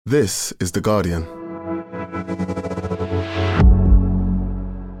This is The Guardian.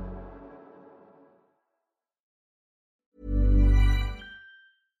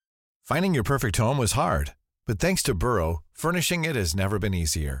 Finding your perfect home was hard, but thanks to Burrow, furnishing it has never been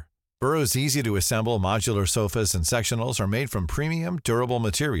easier. Burrow's easy-to-assemble modular sofas and sectionals are made from premium, durable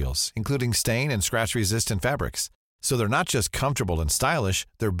materials, including stain and scratch-resistant fabrics. So they're not just comfortable and stylish,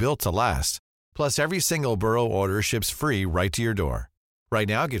 they're built to last. Plus, every single Burrow order ships free right to your door. Right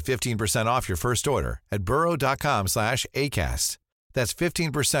now, get 15% off your first order at burrow.com/ACAST. That's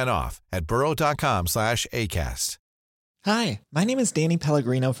 15% off at burrow.com/ACAST. Hi, my name is Danny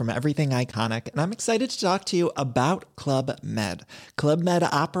Pellegrino from Everything Iconic, and I'm excited to talk to you about Club Med. Club Med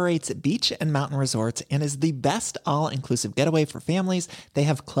operates beach and mountain resorts and is the best all-inclusive getaway for families. They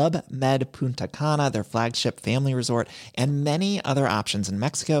have Club Med Punta Cana, their flagship family resort, and many other options in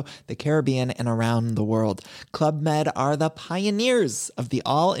Mexico, the Caribbean, and around the world. Club Med are the pioneers of the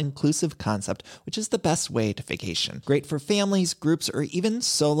all-inclusive concept, which is the best way to vacation. Great for families, groups, or even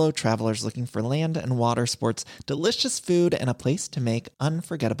solo travelers looking for land and water sports, delicious food, and a place to make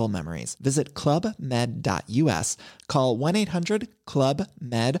unforgettable memories. Visit clubmed.us, call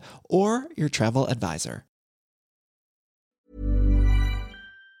 1-800-CLUB-MED, or your travel advisor.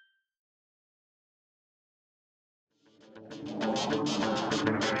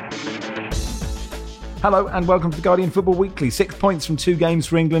 Hello and welcome to the Guardian Football Weekly. 6 points from 2 games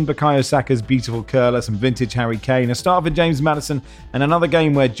for England, Bukayo Saka's beautiful curler, some vintage Harry Kane, a start for James Maddison, and another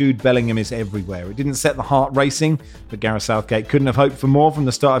game where Jude Bellingham is everywhere. It didn't set the heart racing, but Gareth Southgate couldn't have hoped for more from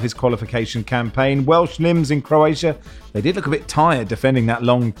the start of his qualification campaign. Welsh limbs in Croatia, they did look a bit tired defending that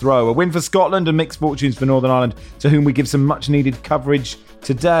long throw. A win for Scotland and mixed fortunes for Northern Ireland, to whom we give some much needed coverage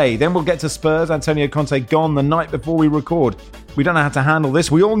today. Then we'll get to Spurs. Antonio Conte gone the night before we record. We don't know how to handle this.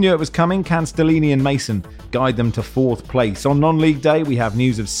 We all knew it was coming. Can Stellini and Mason guide them to 4th place? On non-league day, we have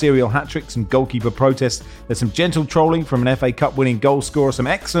news of serial hat-tricks and goalkeeper protests. There's some gentle trolling from an FA Cup winning goal scorer, some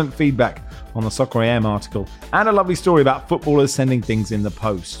excellent feedback on the Soccer AM article, and a lovely story about footballers sending things in the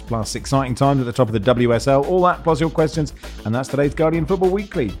post. Plus, exciting times at the top of the WSL. All that plus your questions. And that's today's Guardian Football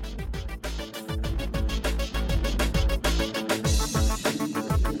Weekly.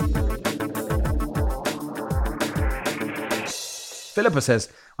 Philippa says,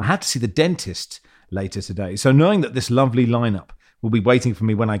 I had to see the dentist later today, so knowing that this lovely lineup will be waiting for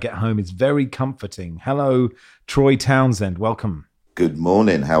me when I get home is very comforting. Hello, Troy Townsend. Welcome. Good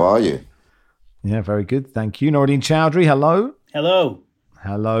morning. How are you? Yeah, very good. Thank you. Noradine Chowdhury, hello. Hello.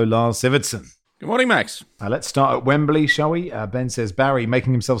 Hello, Lars Sivertson. Good morning, Max. Let's start at Wembley, shall we? Ben says, Barry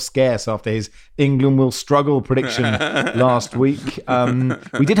making himself scarce after his England will struggle prediction last week.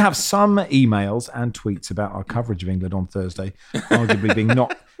 We did have some emails and tweets about our coverage of England on Thursday, arguably being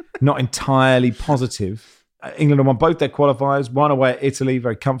not entirely positive. England won both their qualifiers, one away at Italy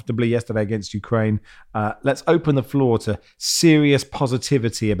very comfortably yesterday against Ukraine. Let's open the floor to serious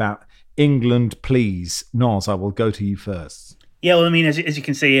positivity about England, please. Noz, I will go to you first. Yeah, well, I mean, as you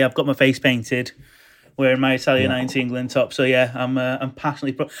can see, I've got my face painted, wearing my Italian 90 England top. So yeah, I'm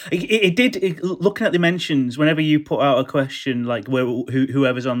passionately. Looking at the mentions, whenever you put out a question, like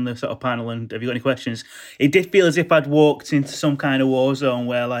whoever's on the sort of panel, and have you got any questions? It did feel as if I'd walked into some kind of war zone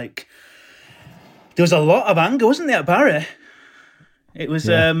where, like, there was a lot of anger, wasn't there, at Barry? It was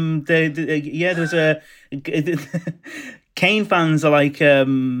there was a Kane fans are like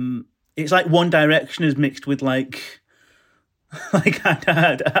it's like One Direction is mixed with like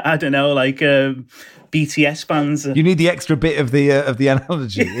I don't know, like BTS fans. You need the extra bit of the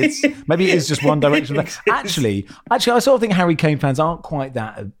analogy. Maybe it is just One Direction. Actually, I sort of think Harry Kane fans aren't quite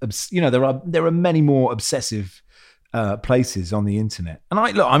that. There are many more obsessive places on the internet. And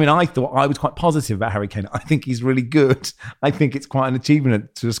I thought I was quite positive about Harry Kane. I think he's really good. I think it's quite an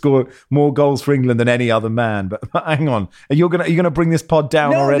achievement to score more goals for England than any other man. But hang on, are you gonna bring this pod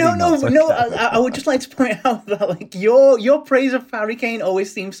down already? No. I would just like to point out that, like, your praise of Harry Kane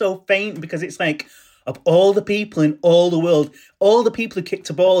always seems so faint, because it's like, of all the people in all the world, all the people who kicked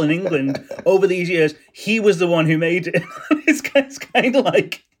a ball in England over these years, he was the one who made it. It's kind of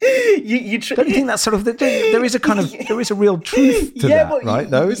like you don't you think that's sort of there is a real truth to that, right?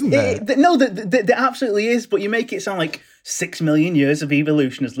 Though, isn't there? There absolutely is. But you make it sound like 6 million years of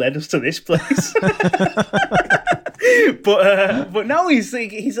evolution has led us to this place. but no, the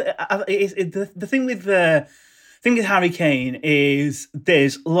thing with Harry Kane is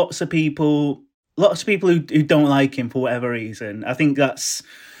there's lots of people who don't like him for whatever reason. I think that's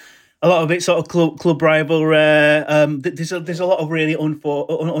a lot of it sort of club rival. There's a lot of really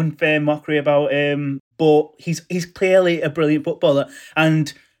unfair mockery about him, but he's clearly a brilliant footballer.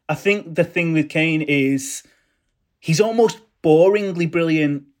 And I think the thing with Kane is he's almost boringly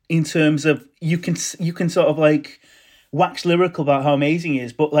brilliant in terms of you can sort of like wax lyrical about how amazing he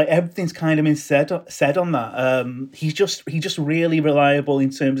is, but like everything's kind of been said on that. He's just really reliable in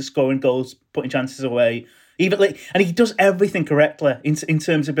terms of scoring goals, putting chances away. Even like, and he does everything correctly in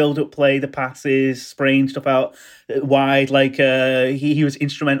terms of build-up play, the passes, spraying stuff out wide. Like he was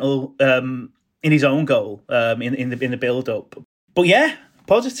instrumental in his own goal in the build-up. But yeah,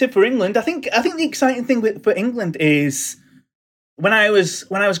 positive for England. I think the exciting thing for England is when I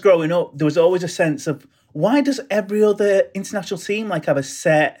was growing up, there was always a sense of why does every other international team like have a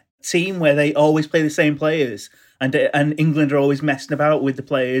set team where they always play the same players, and England are always messing about with the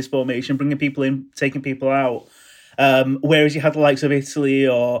players formation, bringing people in, taking people out. Whereas you had the likes of Italy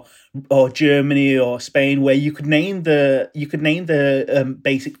or Germany or Spain, where you could name the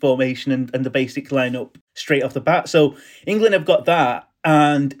basic formation and the basic lineup straight off the bat. So England have got that,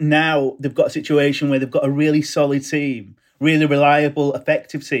 and now they've got a situation where they've got a really solid team, really reliable,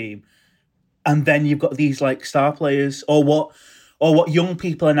 effective team, and then you've got these like star players, or what young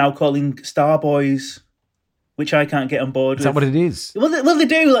people are now calling star boys, which I can't get on board with. Is that what it is? Well, they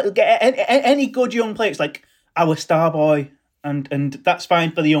do. Like, any good young player, it's like our star boy, and that's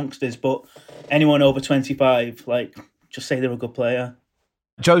fine for the youngsters, but anyone over 25, like, just say they're a good player.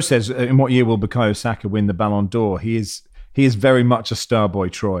 Joe says, in what year will Bukayo Saka win the Ballon d'Or? He is very much a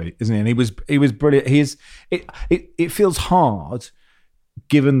Starboy Troy, isn't he? And he was brilliant. It feels hard,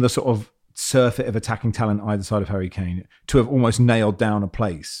 given the sort of surfeit of attacking talent either side of Harry Kane, to have almost nailed down a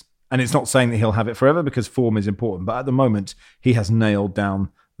place. And it's not saying that he'll have it forever, because form is important, but at the moment he has nailed down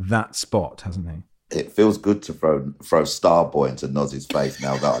that spot, hasn't he? It feels good to throw Starboy into Noz's face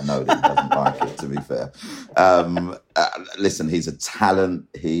now that I know that he doesn't like it, to be fair. Listen, he's a talent.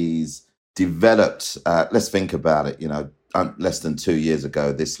 He's developed. Let's think about it. Less than 2 years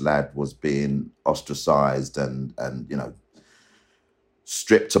ago, this lad was being ostracised and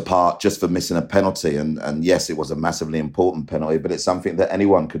stripped apart just for missing a penalty. And yes, it was a massively important penalty, but it's something that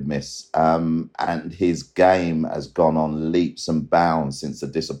anyone could miss. And his game has gone on leaps and bounds since the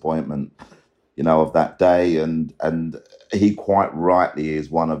disappointment, of that day. And he quite rightly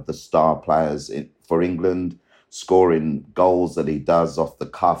is one of the star players for England, scoring goals that he does off the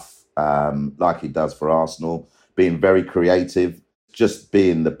cuff, like he does for Arsenal, being very creative, just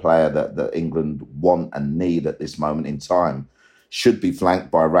being the player that England want and need at this moment in time. Should be flanked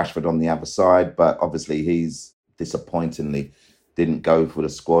by Rashford on the other side, but obviously he's disappointingly didn't go for the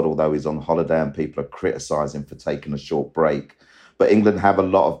squad, although he's on holiday and people are criticising for taking a short break. But England have a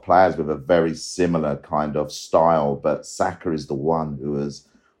lot of players with a very similar kind of style, but Saka is the one who has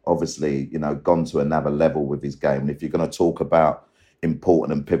obviously, gone to another level with his game. And if you're going to talk about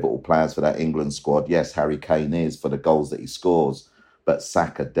important and pivotal players for that England squad, yes, Harry Kane is for the goals that he scores, but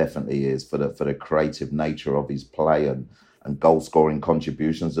Saka definitely is for the creative nature of his play and goal-scoring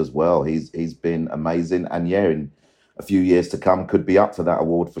contributions as well. He's been amazing. And yeah, in a few years to come, could be up for that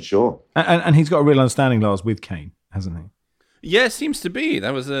award for sure. And he's got a real understanding, Lars, with Kane, hasn't he? Yeah, it seems to be.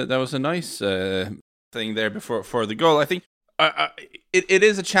 That was a nice thing there for the goal. I think it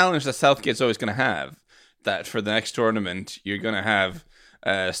is a challenge that Southgate's always going to have, that for the next tournament, you're going to have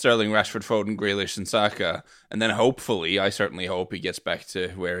Sterling, Rashford, Foden, Grealish and Saka, and then hopefully, I certainly hope he gets back to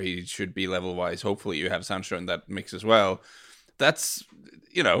where he should be level-wise. Hopefully you have Sancho in that mix as well. That's,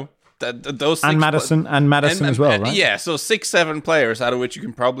 those six... And Maddison as well, right? Yeah, so 6-7 players, out of which you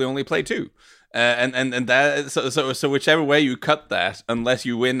can probably only play 2. And that so whichever way you cut that, unless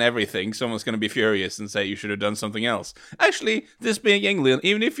you win everything, someone's going to be furious and say you should have done something else. Actually, this being England,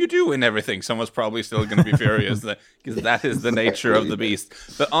 even if you do win everything, someone's probably still going to be furious because that is the nature of the beast.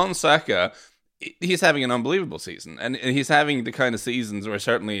 But on Saka, he's having an unbelievable season, and he's having the kind of seasons where,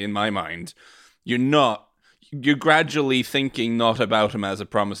 certainly in my mind, you're gradually thinking not about him as a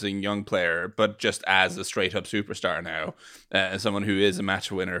promising young player, but just as a straight-up superstar now, as someone who is a match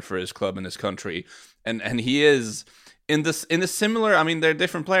winner for his club and his country. And he is, in a similar, I mean, they're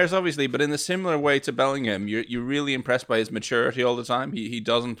different players, obviously, but in a similar way to Bellingham, you're really impressed by his maturity all the time. He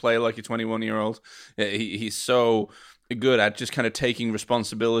doesn't play like a 21-year-old. He's so good at just kind of taking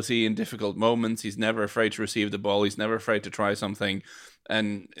responsibility in difficult moments. He's never afraid to receive the ball. He's never afraid to try something.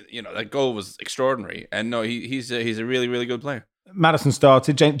 And, that goal was extraordinary. And no, he's a really, really good player. Maddison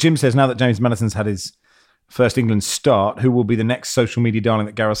started. Jim says, now that James Maddison's had his first England start, who will be the next social media darling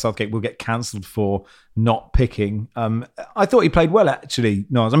that Gareth Southgate will get cancelled for not picking? I thought he played well, actually,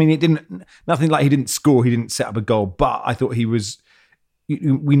 Nars. I mean, nothing like he didn't score, he didn't set up a goal, but I thought he was,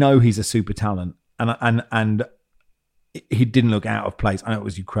 we know he's a super talent. And he didn't look out of place. I know it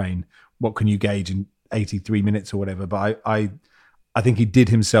was Ukraine. What can you gauge in 83 minutes or whatever? But I think he did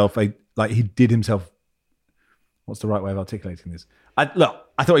himself What's the right way of articulating this? I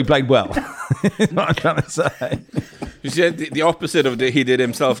thought he played well. That's what I'm trying to say. You said the opposite of he did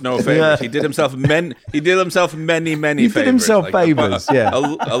himself no favors. Yeah. He did himself many He favors. did himself favors, yeah.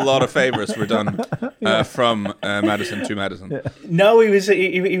 A lot of favors were done from Maddison to Maddison. Yeah. No,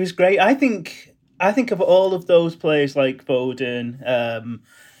 he was great. I think of all of those players like Foden,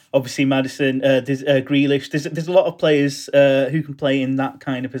 obviously Maddison, there's Grealish. There's a lot of players who can play in that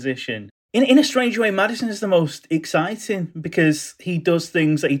kind of position. In a strange way, Maddison is the most exciting because he does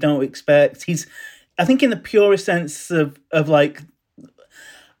things that you don't expect. I think in the purest sense of like,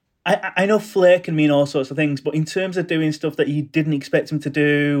 I know flair can mean all sorts of things, but in terms of doing stuff that you didn't expect him to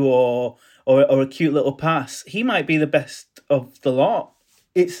do or a cute little pass, he might be the best of the lot.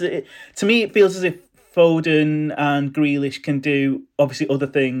 To me, it feels as if Foden and Grealish can do obviously other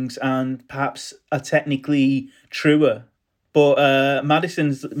things and perhaps are technically truer. But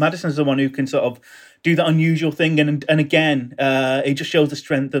Maddison's the one who can sort of do that unusual thing, and again, it just shows the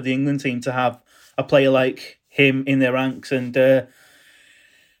strength of the England team to have a player like him in their ranks, and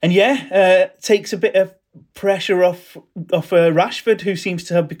takes a bit of pressure off Rashford, who seems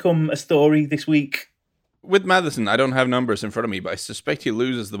to have become a story this week. With Maddison, I don't have numbers in front of me, but I suspect he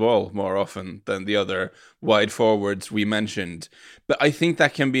loses the ball more often than the other wide forwards we mentioned. But I think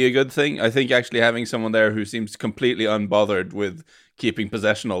that can be a good thing. I think actually having someone there who seems completely unbothered with keeping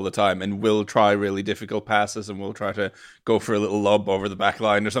possession all the time and will try really difficult passes and will try to go for a little lob over the back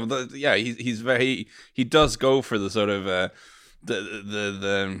line or something. Yeah, he does go for the sort of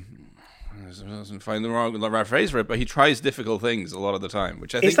the I doesn't find the right phrase for it, but he tries difficult things a lot of the time,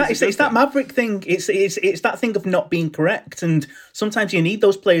 which I think it's that Maverick thing. It's that thing of not being correct, and sometimes you need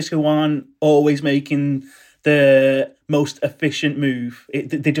those players who aren't always making the most efficient move.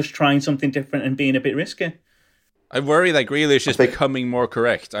 They're just trying something different and being a bit risky. I worry that Grealish is becoming more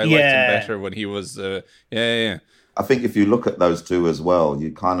correct. I liked him better when he was. I think if you look at those two as well,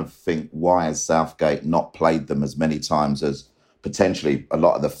 you kind of think, why has Southgate not played them as many times as potentially a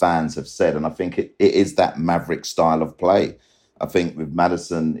lot of the fans have said? And I think it is that Maverick style of play. I think with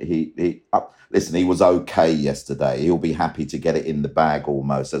Maddison, he was okay yesterday. He'll be happy to get it in the bag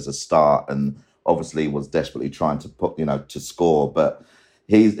almost as a start, and obviously was desperately trying to to score. But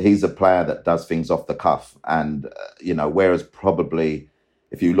he's a player that does things off the cuff, and whereas probably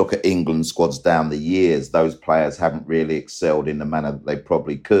if you look at England squads down the years, those players haven't really excelled in the manner that they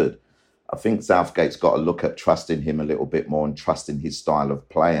probably could. I think Southgate's got to look at trusting him a little bit more and trusting his style of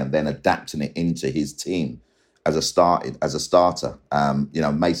play, and then adapting it into his team as a starter.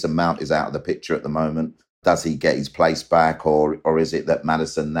 Mason Mount is out of the picture at the moment. Does he get his place back, or is it that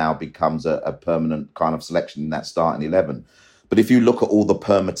Maddison now becomes a permanent kind of selection in that starting 11? But if you look at all the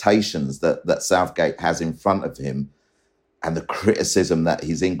permutations that Southgate has in front of him and the criticism that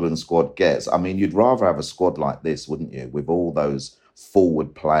his England squad gets, I mean, you'd rather have a squad like this, wouldn't you? With all those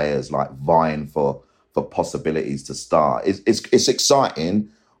forward players like vying for possibilities to start. It's exciting,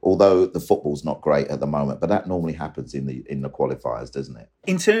 although the football's not great at the moment. But that normally happens in the qualifiers, doesn't it?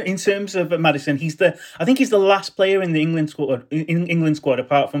 In terms of Maddison, I think he's the last player in the England squad,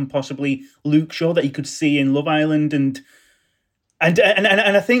 apart from possibly Luke Shaw, that you could see in Love Island, and I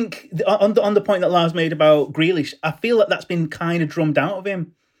think on the point that Lars made about Grealish, I feel like that's been kind of drummed out of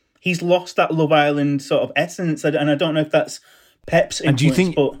him. He's lost that Love Island sort of essence, and I don't know if that's Pep's influence.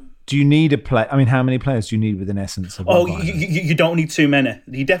 And do you need a play? I mean, how many players do you need with an essence of? You don't need too many.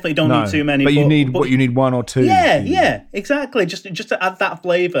 You definitely don't need too many. But you need you need one or two. Yeah, exactly. Just to add that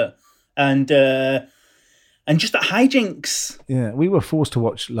flavour and just that hijinks. Yeah, we were forced to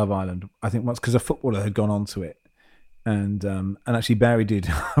watch Love Island, I think, once because a footballer had gone on to it, and actually Barry did,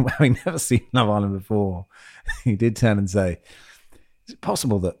 having never seen Love Island before, he did turn and say, "Is it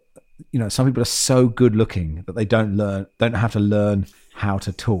possible that some people are so good looking that they don't have to learn how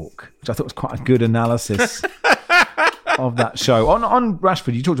to talk?" Which I thought was quite a good analysis of that show. On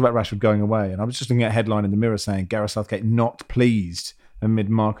Rashford, you talked about Rashford going away, and I was just looking at a headline in the Mirror saying Gareth Southgate not pleased amid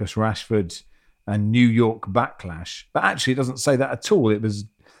Marcus Rashford and New York backlash. But actually, it doesn't say that at all. It was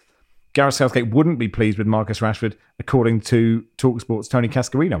Gareth Southgate wouldn't be pleased with Marcus Rashford, according to TalkSport's Tony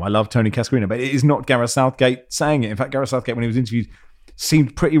Cascarino. I love Tony Cascarino, but it is not Gareth Southgate saying it. In fact, Gareth Southgate, when he was interviewed,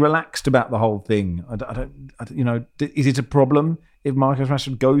 seemed pretty relaxed about the whole thing. Is it a problem if Marcus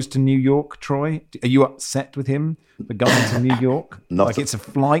Rashford goes to New York, Troy? Are you upset with him for going to New York? It's a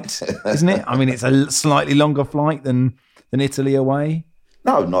flight, isn't it? I mean, it's a slightly longer flight than Italy away.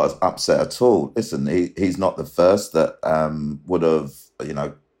 No, not as upset at all. Listen, he's not the first that would have,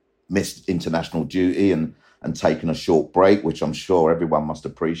 missed international duty and taken a short break, which I'm sure everyone must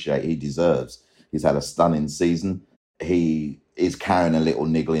appreciate he deserves. He's had a stunning season. He is carrying a little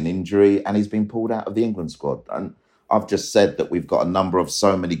niggling injury, and he's been pulled out of the England squad. And I've just said that we've got a number of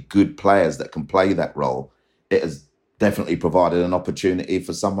so many good players that can play that role. It has definitely provided an opportunity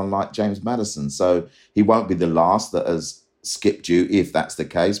for someone like James Maddison. So he won't be the last that has skipped duty, if that's the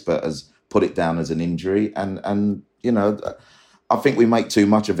case, but has put it down as an injury. And you know, I think we make too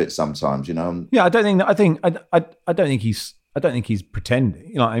much of it sometimes. You know. Yeah, I don't think he's pretending.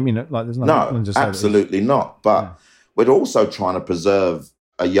 You know, I mean, like there's no, absolutely not. But we're also trying to preserve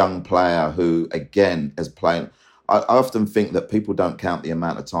a young player who, again, is playing. I often think that people don't count the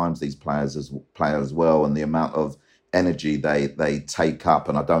amount of times these players play as well, and the amount of energy they take up.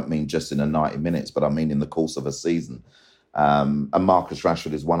 And I don't mean just in the 90 minutes, but I mean in the course of a season. And Marcus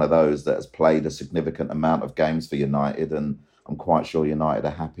Rashford is one of those that has played a significant amount of games for United, and I'm quite sure United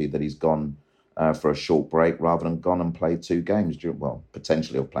are happy that he's gone for a short break rather than gone and played 2 games,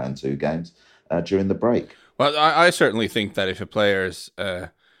 potentially of playing 2 games during the break. Well, I certainly think that if a player's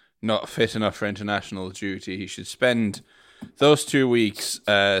not fit enough for international duty, he should spend those 2 weeks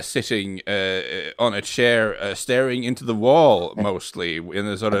sitting on a chair, staring into the wall, mostly in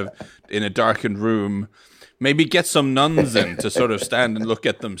a darkened room. Maybe get some nuns in to sort of stand and look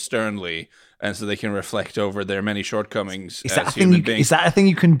at them sternly, and so they can reflect over their many shortcomings as human beings. Is that a thing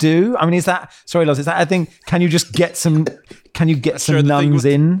you can do? I mean, is that a thing? Can you just get some? Can you get some nuns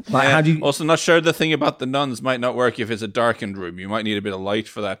in? Like, how do you? Also, not sure the thing about the nuns might not work if it's a darkened room. You might need a bit of light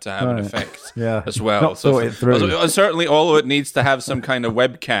for that to have an effect. As well. Not thought it through. Certainly, all of it needs to have some kind of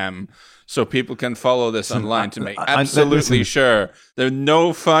webcam, so people can follow this online to make absolutely sure there's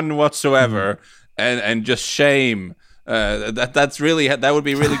no fun whatsoever. And just shame. That would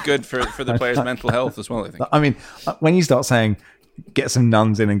be really good for the players' mental health as well, I think. I mean, when you start saying get some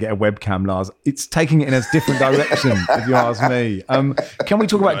nuns in and get a webcam, Lars, it's taking it in a different direction, if you ask me. Can we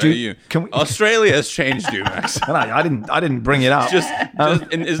talk about Australia has changed you, Max. I didn't bring it up. Just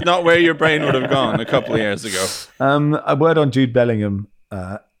is not where your brain would have gone a couple of years ago. A word on Jude Bellingham,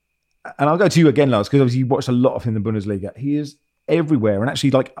 and I'll go to you again, Lars, because obviously you watched a lot of him in the Bundesliga. He is everywhere, and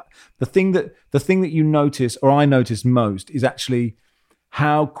actually, like the thing that you notice, or I notice most, is actually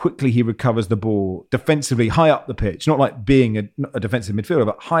how quickly he recovers the ball defensively, high up the pitch. Not like being a defensive midfielder,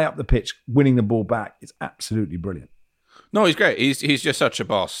 but high up the pitch, winning the ball back. It's absolutely brilliant. No, he's great. He's just such a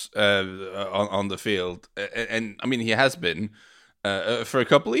boss on the field, and I mean he has been for a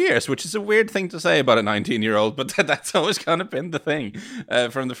couple of years, which is a weird thing to say about a 19-year-old, but that's always kind of been the thing.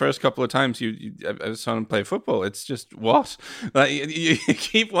 From the first couple of times I saw him play football, it's just what? Like, you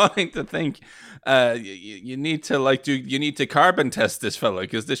keep wanting to think you need to carbon test this fella,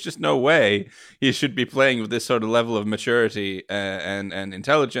 because there's just no way he should be playing with this sort of level of maturity and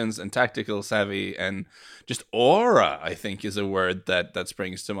intelligence and tactical savvy and just aura, I think, is a word that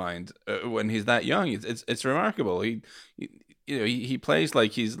springs to mind when he's that young. It's remarkable. He plays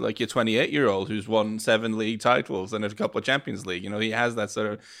like he's like a 28-year-old who's won 7 league titles and a couple of Champions League. He has that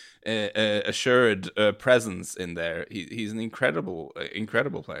sort of assured presence in there. He's an incredible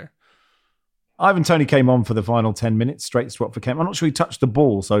player. Ivan Toney came on for the final 10 minutes, straight swap for Kemp. I'm not sure he touched the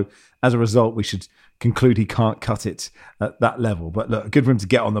ball, so as a result, we should conclude he can't cut it at that level. But look, good for him to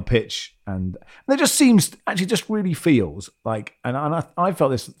get on the pitch. And it just seems, actually just really feels like, and I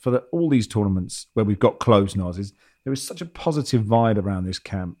felt this for all these tournaments where we've got close, Naz, is there was such a positive vibe around this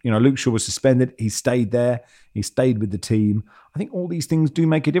camp. Luke Shaw was suspended. He stayed there. He stayed with the team. I think all these things do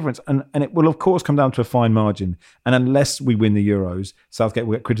make a difference. And it will, of course, come down to a fine margin. And unless we win the Euros, Southgate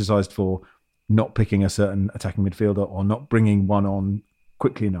will get criticised for not picking a certain attacking midfielder or not bringing one on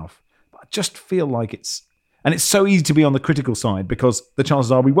quickly enough. But I just feel like it's so easy to be on the critical side because the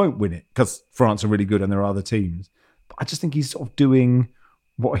chances are we won't win it because France are really good and there are other teams. But I just think he's sort of doing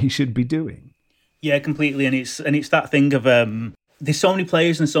what he should be doing. Yeah, completely. And it's that thing of there's so many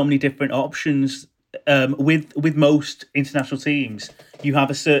players and so many different options. With most international teams, you have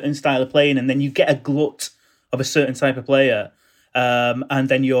a certain style of playing and then you get a glut of a certain type of player. And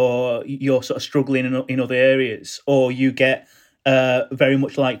then you're sort of struggling in other areas, or you get very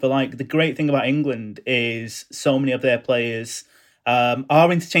much like for like. The great thing about England is so many of their players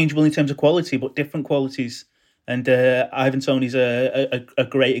are interchangeable in terms of quality, but different qualities. And Ivan Toney's a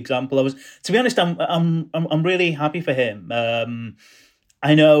great example. To be honest, I'm really happy for him.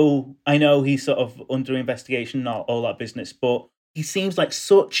 I know he's sort of under investigation, not all that business, but he seems like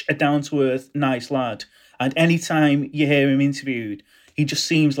such a down to earth, nice lad. And anytime you hear him interviewed, he just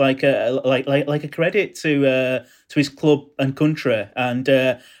seems like a credit to his club and country. And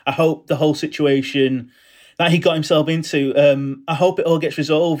I hope the whole situation that he got himself into, I hope it all gets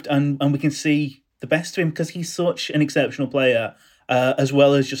resolved and we can see the best of him because he's such an exceptional player, as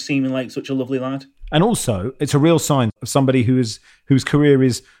well as just seeming like such a lovely lad. And also, it's a real sign of somebody whose career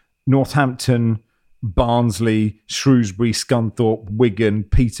is Northampton, Barnsley, Shrewsbury, Scunthorpe, Wigan,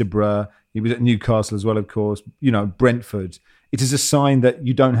 Peterborough. He was at Newcastle as well, of course, Brentford. It is a sign that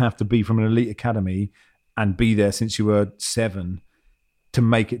you don't have to be from an elite academy and be there since you were 7 to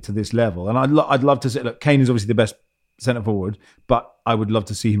make it to this level. And I'd love to say, look, Kane is obviously the best centre forward, but I would love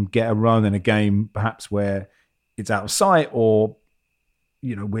to see him get a run in a game, perhaps where it's out of sight, or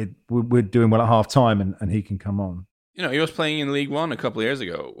we're doing well at half time and he can come on. He was playing in League One a couple of years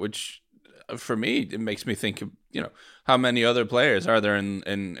ago, which for me, it makes me think of, how many other players are there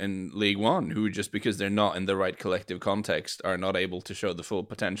in League One who, just because they're not in the right collective context, are not able to show the full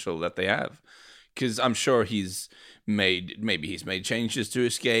potential that they have. Because I'm sure he's made changes to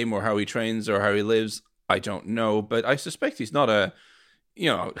his game or how he trains or how he lives. I don't know, but I suspect he's not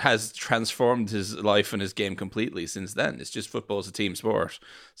has transformed his life and his game completely since then. It's just football is a team sport.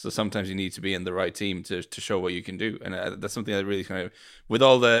 So sometimes you need to be in the right team to show what you can do. And that's something that really kind of, with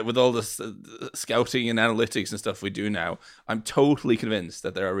all the scouting and analytics and stuff we do now, I'm totally convinced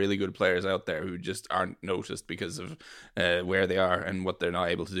that there are really good players out there who just aren't noticed because of where they are and what they're not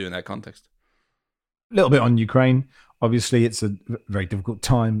able to do in that context. A little bit on Ukraine. Obviously, it's a very difficult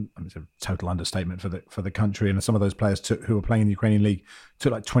time. It's a total understatement for the country. And some of those players who were playing in the Ukrainian league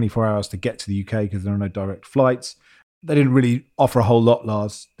took like 24 hours to get to the UK because there are no direct flights. They didn't really offer a whole lot,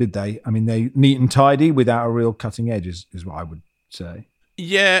 Lars, did they? I mean, they neat and tidy without a real cutting edge is what I would say.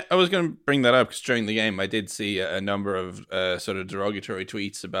 Yeah, I was going to bring that up because during the game I did see a number of sort of derogatory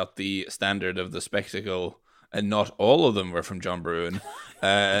tweets about the standard of the spectacle, and not all of them were from John Brewin.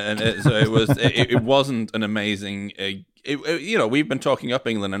 It wasn't an amazing. We've been talking up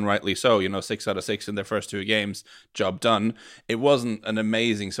England, and rightly so. 6 out of 6 in their first 2 games, job done. It wasn't an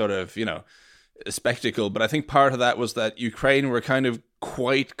amazing sort of spectacle, but I think part of that was that Ukraine were kind of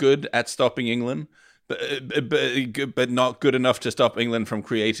quite good at stopping England, but not good enough to stop England from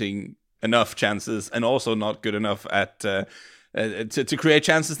creating enough chances, and also not good enough at to create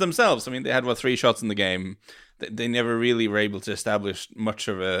chances themselves. I mean, they had 3 shots in the game. They never really were able to establish much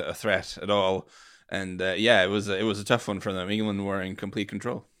of a threat at all, and it was a tough one for them. England were in complete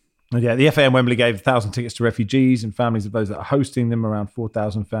control. Yeah, the FA in Wembley gave 1,000 tickets to refugees and families of those that are hosting them, around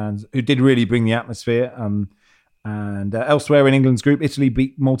 4,000 fans, who did really bring the atmosphere. And elsewhere in England's group, Italy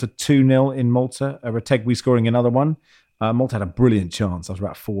beat Malta 2-0 in Malta, Retegui scoring another one. Malta had a brilliant chance after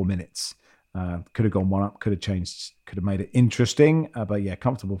about 4 minutes. Could have gone one up, could have made it interesting, but yeah,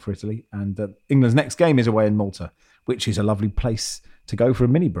 comfortable for Italy. And England's next game is away in Malta, which is a lovely place to go for a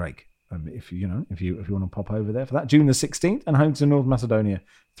mini break. If you want to pop over there for that, June the 16th, and home to North Macedonia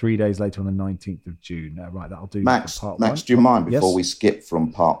 3 days later on the 19th of June. Right, that'll do. Max, part Max, one. Do you mind before we skip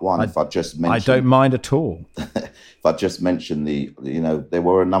from part one? If I just mention, I don't mind at all. If I just mention there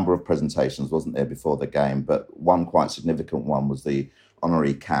were a number of presentations, wasn't there, before the game? But one quite significant one was the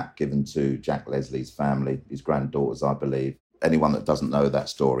honorary cap given to Jack Leslie's family, his granddaughters, I believe. Anyone that doesn't know that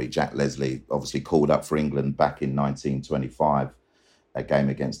story, Jack Leslie obviously called up for England back in 1925, a game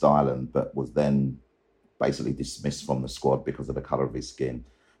against Ireland, but was then basically dismissed from the squad because of the colour of his skin.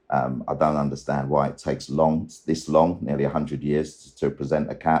 I don't understand why it takes this long, nearly 100 years to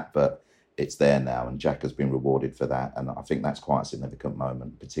present a cap, but it's there now, and Jack has been rewarded for that. And I think that's quite a significant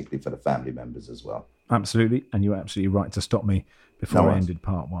moment, particularly for the family members as well. Absolutely, and you were absolutely right to stop me before I ended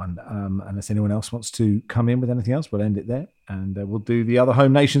part one. Unless anyone else wants to come in with anything else, we'll end it there, and we'll do the other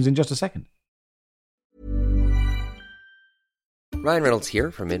home nations in just a second. Ryan Reynolds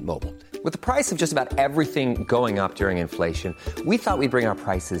here from Mint Mobile. With the price of just about everything going up during inflation, we thought we'd bring our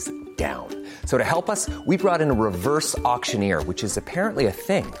prices down. So to help us, we brought in a reverse auctioneer, which is apparently a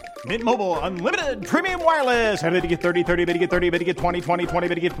thing. Mint Mobile Unlimited Premium Wireless. How to get 30, 30, bit to get 30, bit to get 20, 20, 20,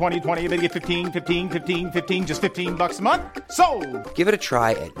 bit to get 20, 20, bit to get 15, 15, 15, 15, just $15 a month? Sold! Give it a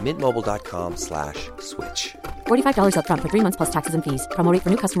try at mintmobile.com/switch. $45 up front for 3 months plus taxes and fees. Promo rate for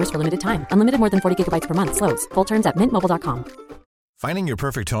new customers for limited time. Unlimited more than 40 gigabytes per month. Slows full terms at mintmobile.com. Finding your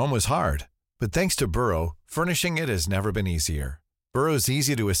perfect home was hard, but thanks to Burrow, furnishing it has never been easier. Burrow's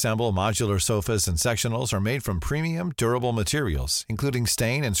easy-to-assemble modular sofas and sectionals are made from premium, durable materials, including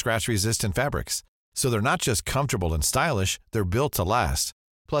stain and scratch-resistant fabrics. So they're not just comfortable and stylish, they're built to last.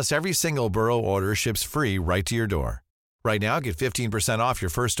 Plus, every single Burrow order ships free right to your door. Right now, get 15% off your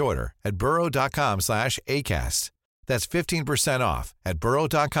first order at burrow.com/ACAST. That's 15% off at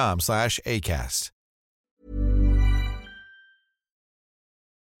burrow.com/ACAST.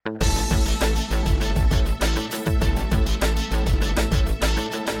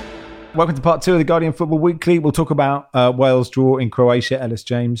 Welcome to part 2 of the Guardian Football Weekly. We'll talk about Wales' draw in Croatia. Ellis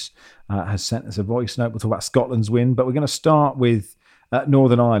James has sent us a voice note. We'll talk about Scotland's win, but we're going to start with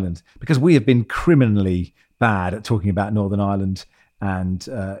Northern Ireland because we have been criminally bad at talking about Northern Ireland And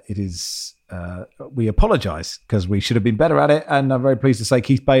it is, we apologise because we should have been better at it. And I'm very pleased to say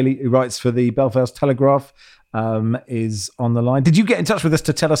Keith Bailey, who writes for the Belfast Telegraph, is on the line. Did you get in touch with us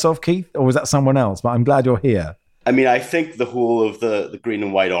to tell us off, Keith, or was that someone else? But I'm glad you're here. I mean, I think the whole of the Green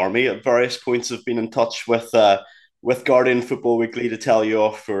and White Army at various points have been in touch with Guardian Football Weekly to tell you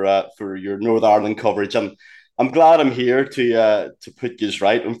off for your Northern Ireland coverage. I'm glad I'm here to put you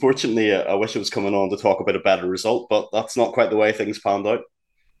right. Unfortunately, I wish I was coming on to talk about a better result, but that's not quite the way things panned out.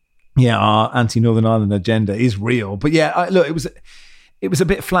 Yeah, our anti-Northern Ireland agenda is real. But yeah, look, it was a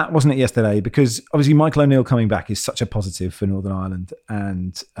bit flat, wasn't it, yesterday? Because obviously Michael O'Neill coming back is such a positive for Northern Ireland.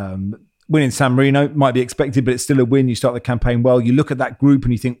 And winning San Marino might be expected, but it's still a win. You start the campaign well. You look at that group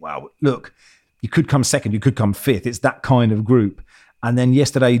and you think, wow, look, you could come second, you could come fifth. It's that kind of group. And then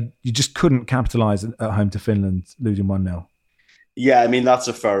yesterday, you just couldn't capitalise at home to Finland, losing 1-0. Yeah, I mean, that's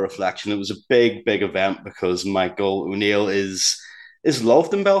a fair reflection. It was a big, big event because Michael O'Neill is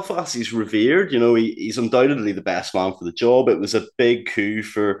loved in Belfast. He's revered. You know, he's undoubtedly the best man for the job. It was a big coup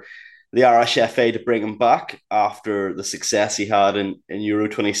for the Irish FA to bring him back after the success he had in Euro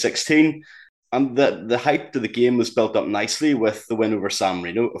 2016. And the hype to the game was built up nicely with the win over San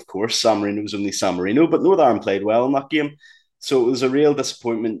Marino. Of course, San Marino was only San Marino, but Northern Ireland played well in that game. So it was a real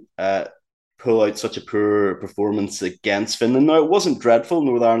disappointment pull out such a poor performance against Finland. Now, it wasn't dreadful.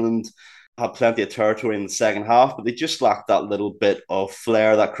 Northern Ireland had plenty of territory in the second half, but they just lacked that little bit of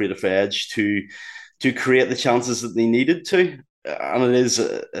flair, that creative edge to create the chances that they needed to. And it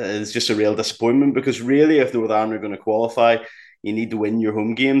is just a real disappointment because really, if Northern Ireland are going to qualify, you need to win your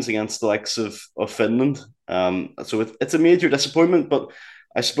home games against the likes of Finland. So it's a major disappointment, but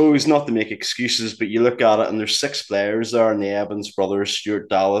I suppose not to make excuses, but you look at it and there's 6 players there in the Evans brothers, Stuart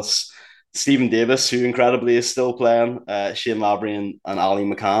Dallas, Stephen Davis, who incredibly is still playing, Shane Lavery and Ali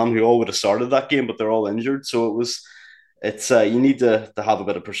McCann, who all would have started that game, but they're all injured. So it's you need to have a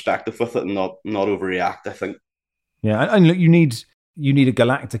bit of perspective with it and not overreact, I think. Yeah, and look, you need a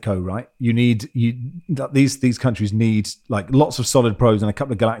Galactico, right? These countries need like lots of solid pros and a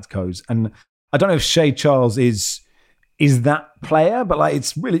couple of Galacticos. And I don't know if Shea Charles is that player, but like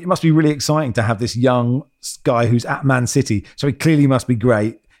it must be really exciting to have this young guy who's at Man City. So he clearly must be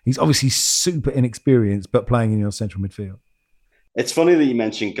great. He's obviously super inexperienced, but playing in your central midfield. It's funny that you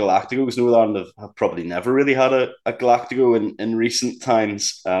mentioned Galactico because Northern Ireland have probably never really had a Galactico in recent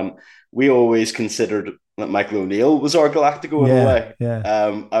times. We always considered that Michael O'Neill was our Galactico in a way.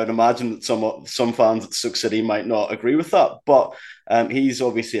 Yeah. I would imagine that some fans at Stoke City might not agree with that, but he's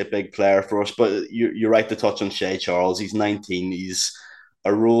obviously a big player for us. But you're right to touch on Shea Charles. He's 19. He's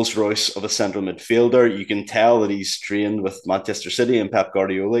a Rolls Royce of a central midfielder. You can tell that he's trained with Manchester City and Pep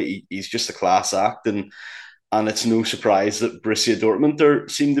Guardiola. He's just a class act, and it's no surprise that Borussia Dortmund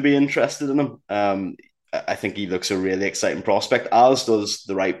seem to be interested in him. I think he looks a really exciting prospect, as does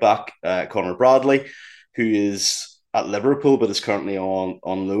the right back, Conor Bradley, who is at Liverpool but is currently on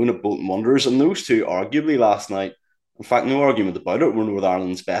loan at Bolton Wanderers. And those two, arguably last night, in fact, no argument about it, were Northern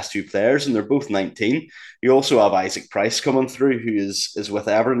Ireland's best 2 players, and they're both 19. You also have Isaac Price coming through, who is with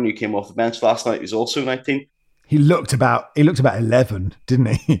Everton, who came off the bench last night, who's also 19. He looked about 11, didn't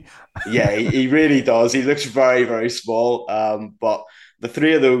he? Yeah, he really does. He looks very, very small. But the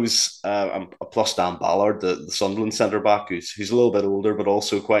 3 of those, plus Dan Ballard, the Sunderland centre-back, who's a little bit older, but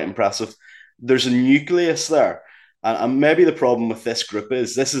also quite impressive. There's a nucleus there. And maybe the problem with this group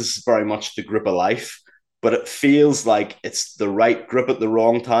is this is very much the group of life, but it feels like it's the right group at the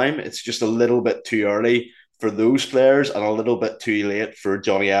wrong time. It's just a little bit too early for those players and a little bit too late for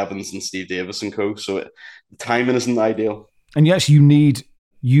Johnny Evans and Steve Davis and co. So the timing isn't ideal. And yes, you need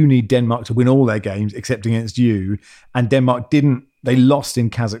Denmark to win all their games except against you. And Denmark didn't. They lost in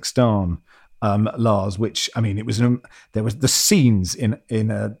Kazakhstan, Lars. Which I mean, there was the scenes in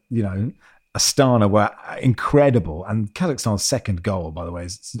Astana were incredible, and Kazakhstan's second goal, by the way,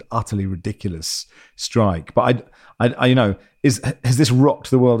 is an utterly ridiculous strike. But I has this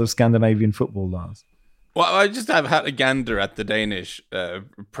rocked the world of Scandinavian football, Lars? Well, I just have had a gander at the Danish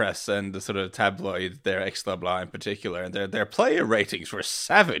press and the sort of tabloid, their Ekstra Bladet in particular, and their player ratings were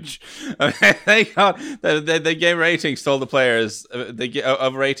savage. I mean, they gave ratings to all the players. They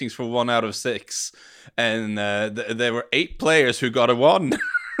of ratings for 1 out of 6, and there were 8 players who got a 1.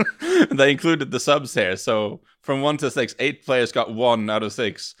 They included the subs here, so from 1 to 6, 8 players got 1 out of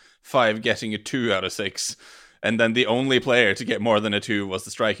 6, 5 getting a 2 out of 6. And then the only player to get more than a 2 was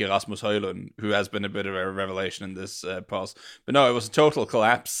the striker Rasmus Højlund, who has been a bit of a revelation in this pause. But no, it was a total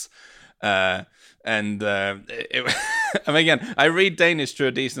collapse. And I mean, again, I read Danish to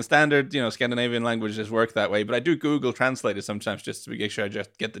a decent standard. Scandinavian languages work that way, but I do Google Translate it sometimes just to make sure I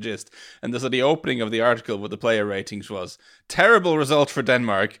just get the gist. And so the opening of the article with the player ratings was, terrible result for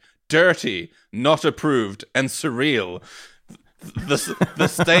Denmark, dirty, not approved, and surreal. The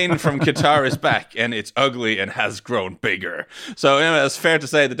stain from Qatar is back, and it's ugly and has grown bigger. So it's fair to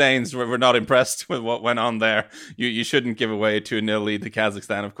say the Danes were not impressed with what went on there. You shouldn't give away a 2-0 lead to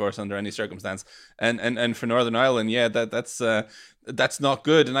Kazakhstan, of course, under any circumstance. And for Northern Ireland, that's not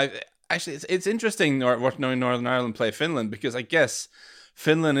good. And it's interesting knowing Northern Ireland play Finland, because I guess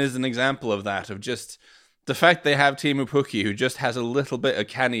Finland is an example of that, of just the fact they have Teemu Pukki, who just has a little bit of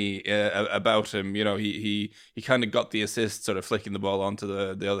canny about him. He kind of got the assist, sort of flicking the ball onto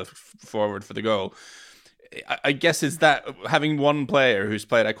the other forward for the goal. I guess it's that having one player who's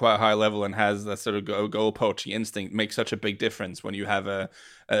played at quite a high level and has that sort of goal poaching instinct makes such a big difference when you have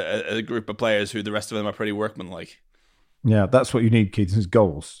a group of players who the rest of them are pretty workmanlike. Yeah, that's what you need, Keith, is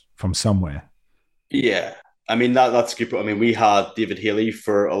goals from somewhere. Yeah. I mean, that's good. I mean, we had David Healy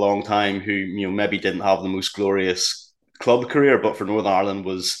for a long time, who maybe didn't have the most glorious club career, but for Northern Ireland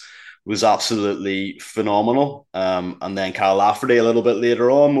was absolutely phenomenal. And then Kyle Lafferty a little bit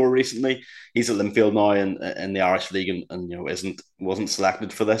later on, more recently, he's at Linfield now in the Irish League, and wasn't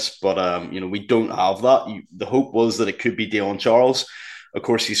selected for this. But we don't have that. The hope was that it could be Dion Charles. Of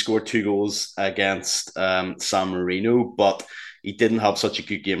course, he scored 2 goals against San Marino, but he didn't have such a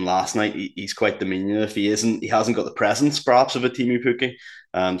good game last night. He's quite diminutive. He hasn't got the presence, perhaps, of a Teemu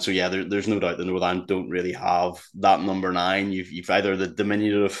Pukki. So yeah, there's no doubt the Northern Ireland don't really have that number 9. You've either the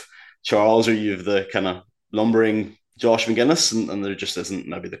diminutive Charles or you've the kind of lumbering Josh McGuinness, and there just isn't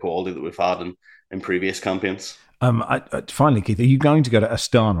maybe the quality that we've had in previous campaigns. Finally, Keith, are you going to go to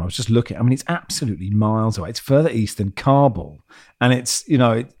Astana? I was just looking. I mean, it's absolutely miles away. It's further east than Kabul, and it's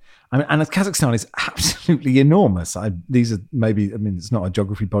and Kazakhstan is absolutely enormous. It's not a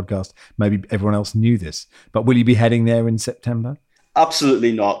geography podcast. Maybe everyone else knew this, but will you be heading there in September?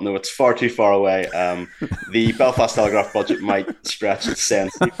 Absolutely not. No, it's far too far away. The Belfast Telegraph budget might stretch to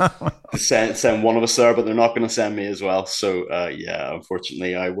send one of us there, but they're not going to send me as well. So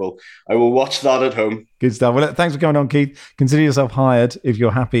unfortunately, I will watch that at home. Good stuff. Well, thanks for coming on, Keith. Consider yourself hired if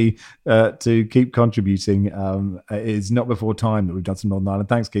you're happy to keep contributing. It is not before time that we've done some Northern Ireland.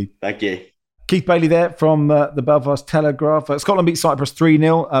 Thanks, Keith. Thank you. Keith Bailey there from the Belfast Telegraph. Scotland beat Cyprus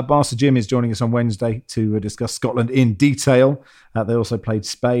 3-0. Barca Jim is joining us on Wednesday to discuss Scotland in detail. They also played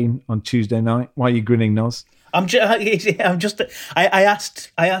Spain on Tuesday night. Why are you grinning, Noz? I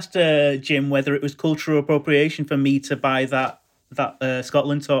asked Jim whether it was cultural appropriation for me to buy that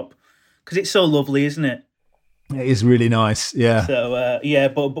Scotland top, because it's so lovely, isn't it? It is really nice, yeah. So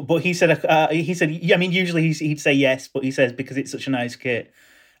but he said I mean, usually he'd say yes, but he says because it's such a nice kit,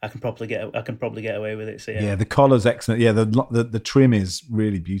 I can probably get away with it. So yeah, the collar's excellent. Yeah, the trim is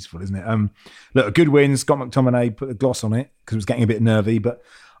really beautiful, isn't it? Look, a good win. Scott McTominay put a gloss on it because it was getting a bit nervy. But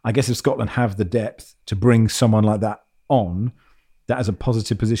I guess if Scotland have the depth to bring someone like that on, that is a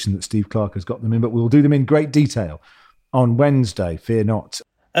positive position that Steve Clarke has got them in. But we'll do them in great detail on Wednesday. Fear not.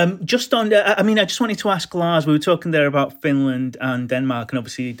 I just wanted to ask Lars, we were talking there about Finland and Denmark, and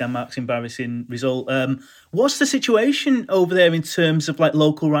obviously Denmark's embarrassing result. What's the situation over there in terms of like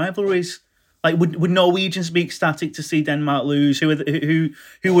local rivalries? Like, would Norwegians be ecstatic to see Denmark lose? Who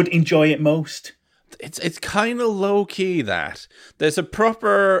would enjoy it most? It's kind of low key that there's a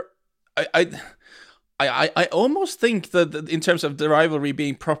proper. I almost think that in terms of the rivalry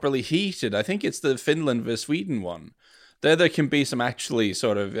being properly heated, I think it's the Finland versus Sweden one. There can be some actually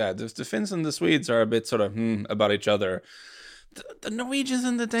sort of, the Finns and the Swedes are a bit sort of about each other. The Norwegians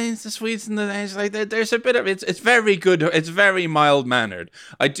and the Danes, the Swedes and the Danes, like there's a bit of, it's very good, it's very mild-mannered.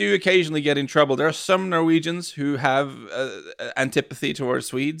 I do occasionally get in trouble. There are some Norwegians who have antipathy towards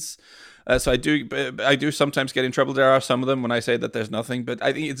Swedes. So I do sometimes get in trouble. There are some of them when I say that there's nothing, but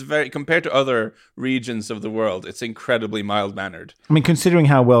I think it's very, compared to other regions of the world, it's incredibly mild-mannered. I mean, considering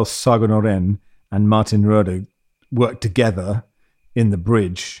how well Saga Norén and Martin Rode work together in the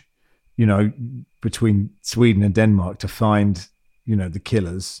bridge, between Sweden and Denmark to find, the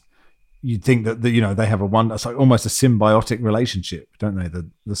killers. You'd think that they have it's like almost a symbiotic relationship, don't they?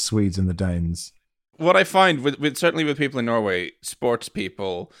 The Swedes and the Danes. What I find with certainly with people in Norway, sports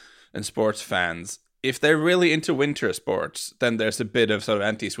people and sports fans, if they're really into winter sports, then there's a bit of sort of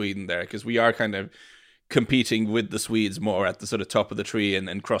anti-Sweden there, because we are kind of competing with the Swedes more at the sort of top of the tree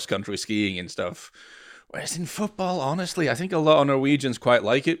and cross-country skiing and stuff. Whereas in football, honestly, I think a lot of Norwegians quite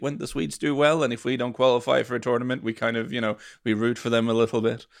like it when the Swedes do well, and if we don't qualify for a tournament, we kind of, we root for them a little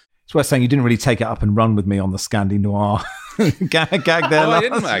bit. It's worth saying you didn't really take it up and run with me on the Scandi Noir gag there. No, I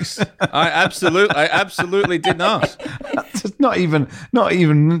didn't, Max. I absolutely did not. Just not even.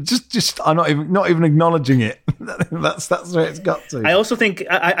 I'm not even acknowledging it. That's where it's got to. I also think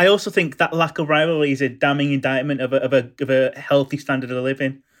that lack of rivalry is a damning indictment of a healthy standard of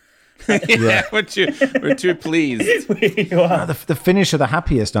living. Yeah, we're too pleased. You are. The Finnish are the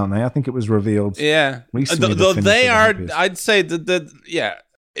happiest, aren't they? I think it was revealed. Yeah, recently. Though they are. The I'd say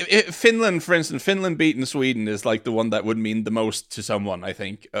Finland, for instance, Finland beating Sweden is like the one that would mean the most to someone. I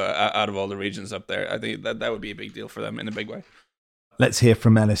think out of all the regions up there, I think that would be a big deal for them in a big way. Let's hear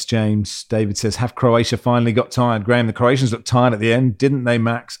from Ellis James. David says, have Croatia finally got tired? Graham, the Croatians looked tired at the end, didn't they,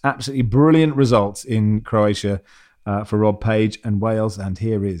 Max? Absolutely brilliant results in Croatia for Rob Page and Wales. And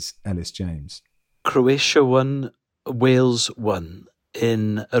here is Ellis James. Croatia won, Wales won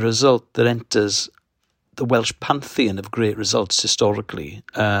in a result that enters the Welsh pantheon of great results historically.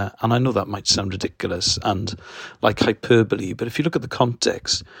 And I know that might sound ridiculous and like hyperbole, but if you look at the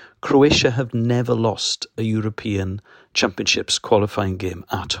context, Croatia have never lost a European Championships qualifying game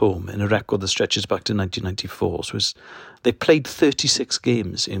at home in a record that stretches back to 1994. So they played 36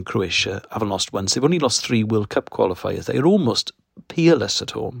 games in Croatia, haven't lost once. They've only lost 3 World Cup qualifiers. They're almost peerless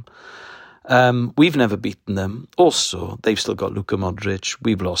at home. We've never beaten them. Also, they've still got Luka Modric.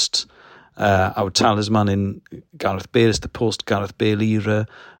 We've lost our talisman in Gareth Bale. It's the post-Gareth Bale era.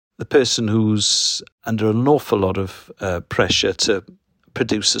 The person who's under an awful lot of pressure to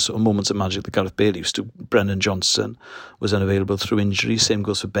produce the sort of moments of magic that Gareth Bale used to, Brennan Johnson, was unavailable through injury. Same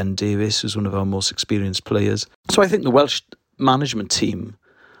goes for Ben Davies, who's one of our most experienced players. So I think the Welsh management team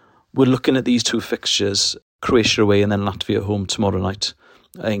were looking at these 2 fixtures, Croatia away and then Latvia home tomorrow night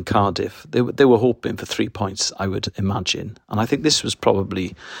in Cardiff. They were hoping for 3 points, I would imagine. And I think this was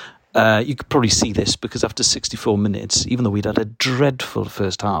probably... you could probably see this because after 64 minutes, even though we'd had a dreadful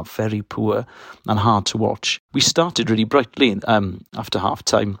first half, very poor and hard to watch, we started really brightly after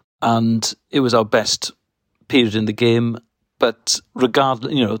half-time, and it was our best period in the game. But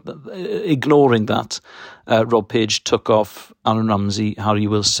regardless, ignoring that, Rob Page took off Aaron Ramsey, Harry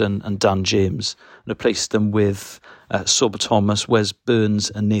Wilson and Dan James and replaced them with Sober Thomas, Wes Burns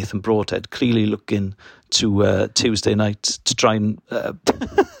and Nathan Broadhead, clearly looking to Tuesday night to try and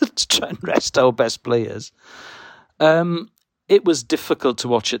rest our best players. It was difficult to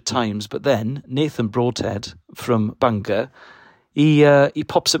watch at times, but then Nathan Broadhead from Bangor, he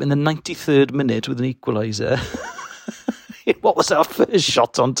pops up in the 93rd minute with an equaliser. What was our first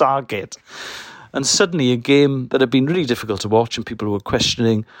shot on target? And suddenly a game that had been really difficult to watch and people were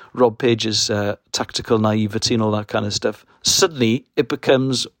questioning Rob Page's tactical naivety and all that kind of stuff, suddenly it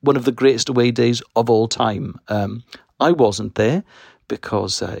becomes one of the greatest away days of all time. I wasn't there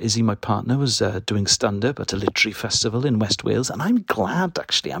because Izzy, my partner, was doing stand-up at a literary festival in West Wales, and I'm glad,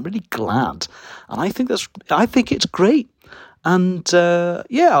 actually. I'm really glad. And I think it's great. And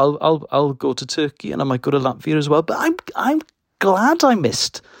I'll go to Turkey and I might go to Latvia as well. But I'm glad I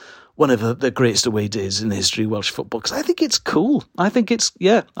missed one of the greatest away days in the history of Welsh football because I think it's cool. I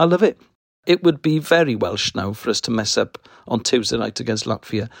love it. It would be very Welsh now for us to mess up on Tuesday night against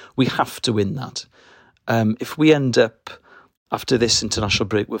Latvia. We have to win that. If we end up after this international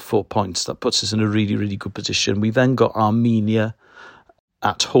break with 4 points, that puts us in a really, really good position. We then got Armenia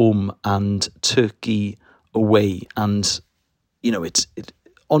at home and Turkey away, and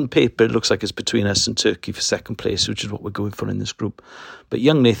on paper, it looks like it's between us and Turkey for second place, which is what we're going for in this group. But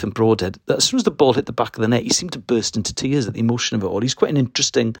young Nathan Broadhead, as soon as the ball hit the back of the net, he seemed to burst into tears at the emotion of it all. He's quite an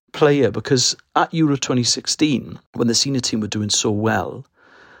interesting player because at Euro 2016, when the senior team were doing so well,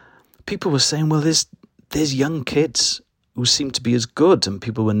 people were saying, well, there's young kids who seem to be as good, and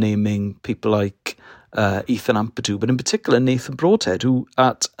people were naming people like Ethan Ampadu, but in particular Nathan Broadhead, who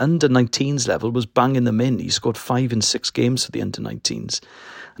at under-19s level was banging them in. He scored 5 in 6 games for the under-19s,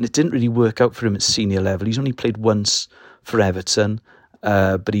 and it didn't really work out for him at senior level. He's only played once for Everton,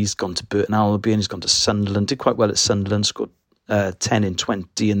 but he's gone to Burton Albion, he's gone to Sunderland, did quite well at Sunderland, scored 10 in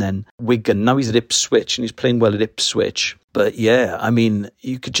 20, and then Wigan. Now he's at Ipswich, and he's playing well at Ipswich. But yeah, I mean,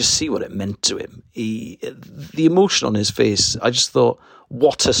 you could just see what it meant to him. The emotion on his face, I just thought,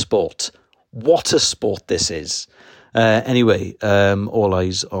 what a sport. What a sport this is. Anyway, all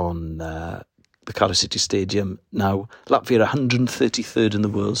eyes on the Cardiff City Stadium now. Latvia are 133rd in the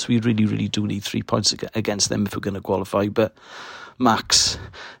world, so we really, really do need 3 points against them if we're going to qualify. But Max,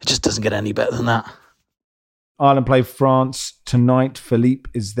 it just doesn't get any better than that. Ireland play France tonight.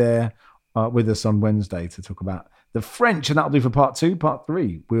 Philippe is there with us on Wednesday to talk about the French, and that'll do for part 2. Part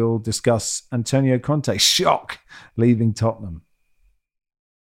 3, we'll discuss Antonio Conte's shock leaving Tottenham.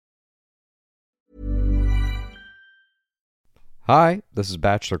 Hi, this is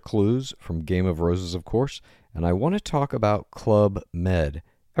Bachelor Clues from Game of Roses, of course, and I want to talk about Club Med.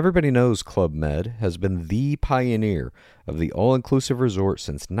 Everybody knows Club Med has been the pioneer of the all-inclusive resort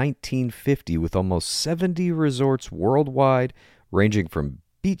since 1950, with almost 70 resorts worldwide, ranging from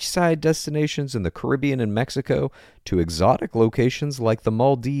beachside destinations in the Caribbean and Mexico to exotic locations like the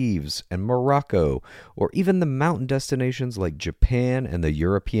Maldives and Morocco, or even the mountain destinations like Japan and the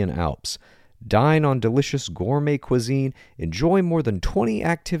European Alps. Dine on delicious gourmet cuisine, enjoy more than 20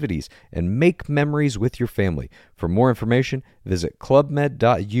 activities, and make memories with your family. For more information, visit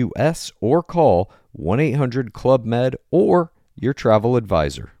clubmed.us or call 1-800-CLUB-MED or your travel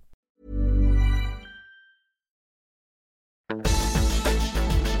advisor.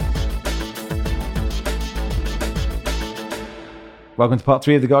 Welcome to part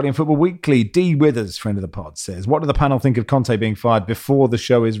 3 of the Guardian Football Weekly. D. Withers, friend of the pod, says, what do the panel think of Conte being fired before the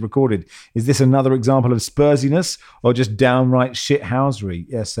show is recorded? Is this another example of Spursiness or just downright shithousery?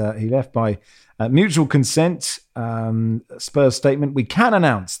 Yes, he left by mutual consent. Spurs statement, we can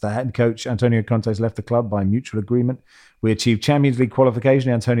announce that head coach Antonio Conte has left the club by mutual agreement. We achieved Champions League qualification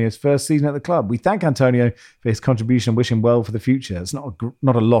in Antonio's first season at the club. We thank Antonio for his contribution and wish him well for the future. It's not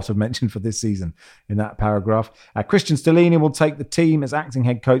a lot of mention for this season in that paragraph. Christian Stellini will take the team as acting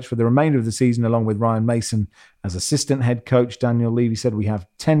head coach for the remainder of the season, along with Ryan Mason as assistant head coach. Daniel Levy said, we have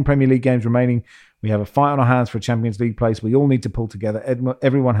 10 Premier League games remaining. We have a fight on our hands for a Champions League place. We all need to pull together.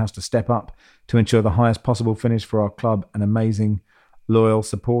 Everyone has to step up to ensure the highest possible finish for our club and amazing, loyal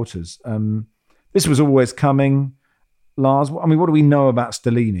supporters. This was always coming. Lars, I mean, what do we know about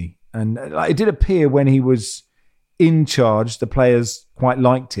Stellini? And it did appear when he was in charge, the players quite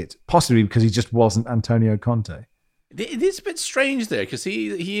liked it, possibly because he just wasn't Antonio Conte. It is a bit strange there, because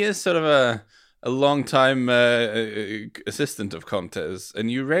he is sort of a long-time assistant of Conte's, and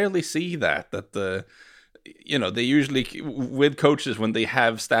you rarely see that they usually, with coaches, when they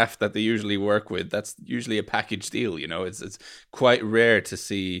have staff that they usually work with, that's usually a package deal. It's quite rare to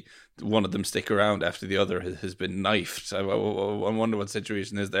see one of them stick around after the other has been knifed. I wonder what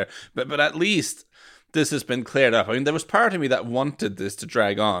situation is there, but at least this has been cleared up. I mean, there was part of me that wanted this to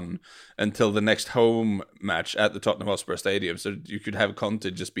drag on until the next home match at the Tottenham Hotspur Stadium, so you could have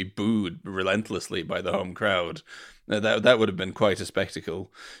Conte just be booed relentlessly by the home crowd. Now, that would have been quite a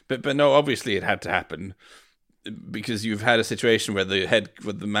spectacle. But no, obviously it had to happen, because you've had a situation where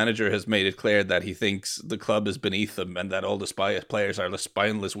the manager has made it clear that he thinks the club is beneath them and that all the players are the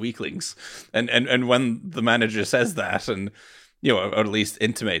spineless weaklings. And when the manager says that, and or at least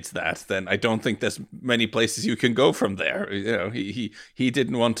intimates that, then I don't think there's many places you can go from there. He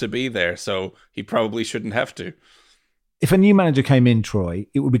didn't want to be there, so he probably shouldn't have to. If a new manager came in, Troy,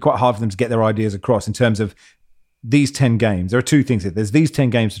 it would be quite hard for them to get their ideas across in terms of these 10 games. There are two things here. There's these 10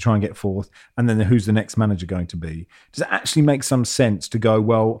 games to try and get fourth, and then who's the next manager going to be? Does it actually make some sense to go,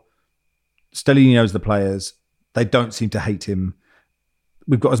 well, Stellini knows the players. They don't seem to hate him.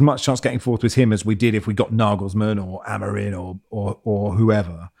 We've got as much chance getting fourth with him as we did if we got Nagelsmann or Amarin or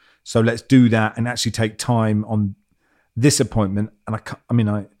whoever. So let's do that and actually take time on this appointment. And I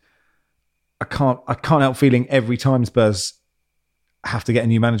can't help feeling every time Spurs have to get a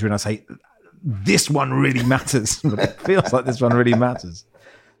new manager and I say, this one really matters. But it feels like this one really matters.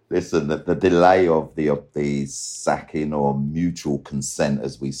 Listen, the delay of the sacking or mutual consent,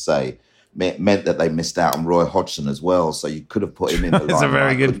 as we say, meant that they missed out on Roy Hodgson as well. So you could have put him in the line. That's a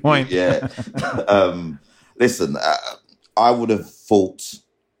very good point. Yeah. Listen, I would have thought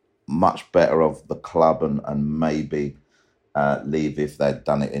much better of the club and maybe leave if they'd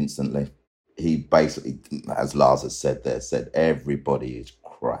done it instantly. He basically, as Lars has said there, said everybody is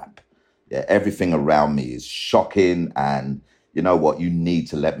crap. Yeah, everything around me is shocking, and you know what? You need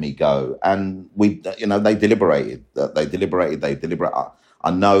to let me go. And they deliberated.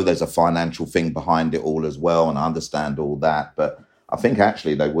 I know there's a financial thing behind it all as well, and I understand all that. But I think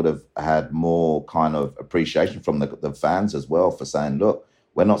actually they would have had more kind of appreciation from the fans as well for saying, look,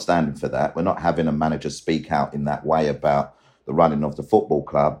 we're not standing for that. We're not having a manager speak out in that way about the running of the football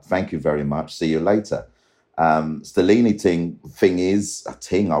club. Thank you very much. See you later. Stellini thing is a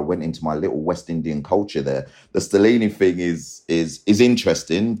thing. I went into my little West Indian culture there. The Stellini thing is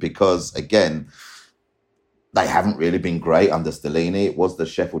interesting because, again, they haven't really been great under Stellini. It was the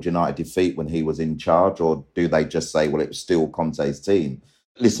Sheffield United defeat when he was in charge, or do they just say, well, it was still Conte's team?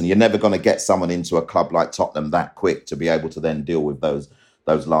 Listen, you're never going to get someone into a club like Tottenham that quick to be able to then deal with those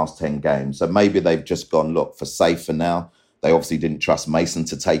last 10 games. So maybe they've just gone, look, for safe for now. They obviously didn't trust Mason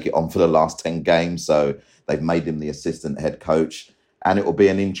to take it on for the last 10 games, so they've made him the assistant head coach. And it will be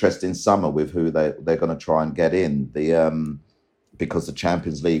an interesting summer with who they're going to try and get in. Because the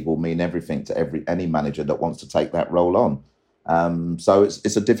Champions League will mean everything to any manager that wants to take that role on. So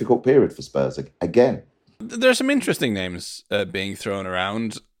it's a difficult period for Spurs again. There's some interesting names being thrown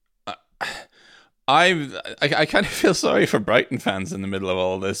around. I kind of feel sorry for Brighton fans in the middle of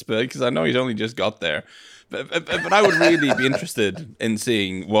all this, because I know he's only just got there. But I would really be interested in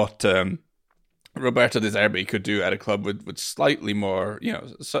seeing what Roberto De Zerbi could do at a club with slightly more,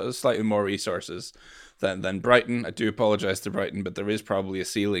 slightly more resources than Brighton. I do apologise to Brighton, but there is probably a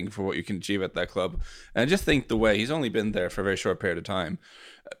ceiling for what you can achieve at that club. And I just think the way he's only been there for a very short period of time,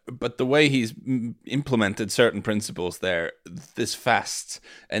 but the way he's implemented certain principles there this fast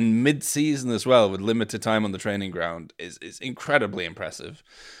and mid-season as well, with limited time on the training ground, is incredibly impressive.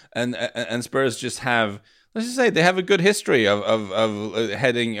 And Spurs just have, let's just say, they have a good history of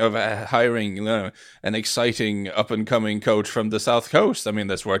hiring an exciting up and coming coach from the South Coast. I mean,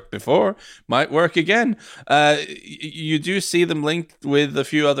 that's worked before, might work again. You do see them linked with a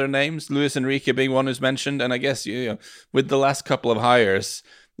few other names, Luis Enrique being one who's mentioned, and I guess with the last couple of hires,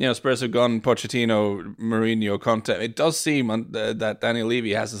 Spurs have gone Pochettino, Mourinho, Conte. It does seem that Daniel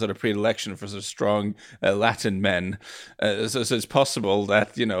Levy has a sort of predilection for sort of strong Latin men. So it's possible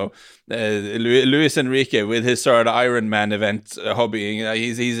that, Luis Enrique, with his sort of Iron Man event hobbying,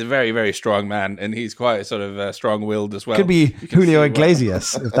 he's a very, very strong man, and he's quite sort of strong-willed as well. Could be Julio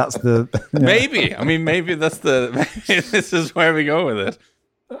Iglesias, if that's the... Maybe. I mean, maybe that's this is where we go with it.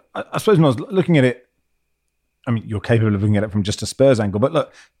 I suppose when I was looking at it, I mean, you're capable of looking at it from just a Spurs angle, but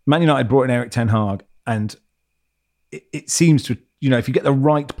look, Man United brought in Erik ten Hag, and it seems to, if you get the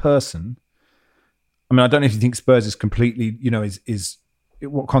right person, I mean, I don't know if you think Spurs is completely, is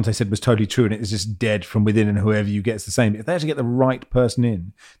what Conte said was totally true, and it is just dead from within, and whoever you get is the same. If they actually get the right person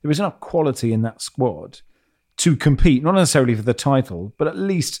in, there is enough quality in that squad to compete, not necessarily for the title, but at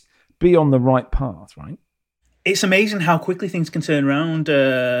least be on the right path, right? It's amazing how quickly things can turn around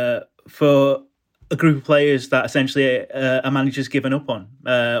for a group of players that essentially a manager's given up on,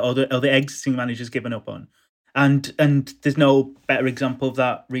 or the exiting manager's given up on. And there's no better example of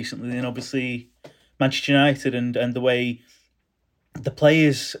that recently than obviously Manchester United and the way the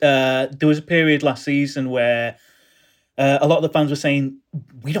players... there was a period last season where a lot of the fans were saying,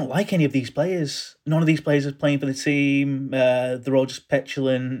 we don't like any of these players. None of these players are playing for the team. They're all just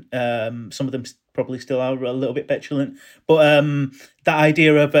petulant. Some of them probably still are a little bit petulant. But that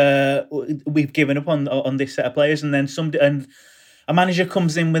idea of we've given up on this set of players, and then and a manager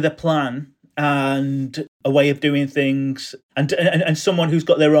comes in with a plan and a way of doing things, and someone who's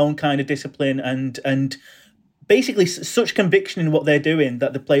got their own kind of discipline and basically such conviction in what they're doing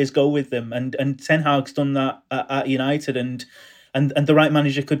that the players go with them. And Ten Hag's done that at United, and the right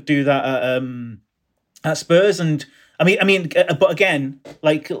manager could do that at Spurs. And I mean, but again,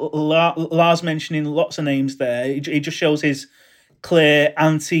 like Lars mentioning lots of names there, it just shows his clear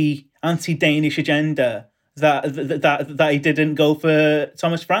anti-Danish agenda that he didn't go for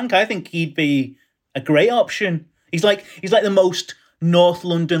Thomas Frank. I think he'd be a great option. He's like the most North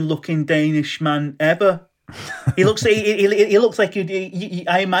London looking Danish man ever. He looks like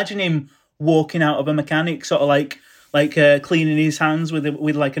I imagine him walking out of a mechanic, sort of like cleaning his hands with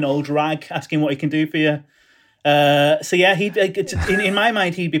like an old rag, asking what he can do for you. So yeah, in my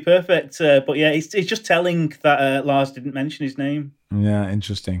mind he'd be perfect. But yeah, it's just telling that Lars didn't mention his name. Yeah,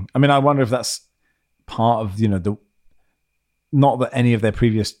 interesting. I mean, I wonder if that's part of the not that any of their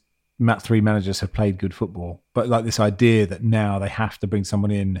previous three managers have played good football, but like this idea that now they have to bring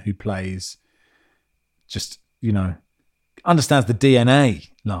someone in who plays just understands the DNA,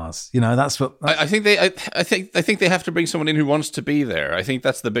 Lars. That's what I think they have to bring someone in who wants to be there. I think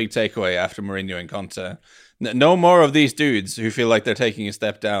that's the big takeaway after Mourinho and Conte. No more of these dudes who feel like they're taking a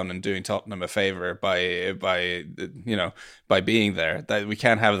step down and doing Tottenham a favor by being there. That we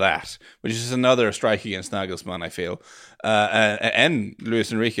can't have that, which is another strike against Nagelsmann, I feel, and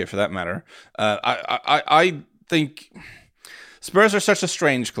Luis Enrique for that matter. I think Spurs are such a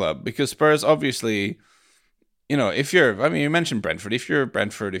strange club because Spurs obviously. If you mentioned Brentford. If you're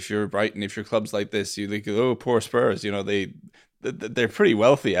Brentford, if you're Brighton, if you're clubs like this, you think, oh, poor Spurs. They're pretty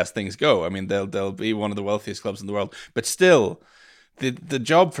wealthy as things go. I mean, they'll be one of the wealthiest clubs in the world. But still, the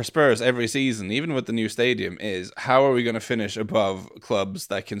job for Spurs every season, even with the new stadium, is how are we going to finish above clubs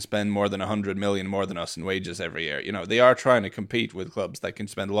that can spend more than 100 million more than us in wages every year? They are trying to compete with clubs that can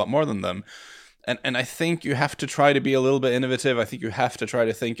spend a lot more than them. And I think you have to try to be a little bit innovative. I think you have to try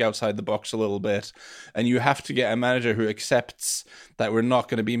to think outside the box a little bit. And you have to get a manager who accepts that we're not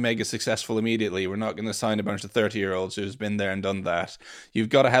going to be mega successful immediately. We're not going to sign a bunch of 30-year-olds who's been there and done that. You've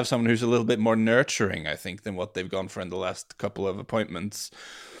got to have someone who's a little bit more nurturing, I think, than what they've gone for in the last couple of appointments.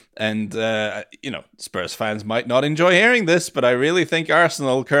 And, Spurs fans might not enjoy hearing this, but I really think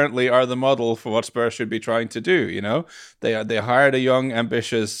Arsenal currently are the model for what Spurs should be trying to do, They hired a young,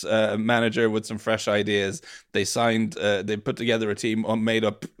 ambitious manager with some fresh ideas. They put together a team made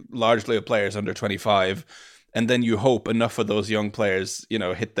up largely of players under 25. And then you hope enough of those young players,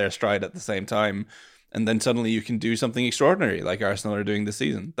 hit their stride at the same time. And then suddenly you can do something extraordinary like Arsenal are doing this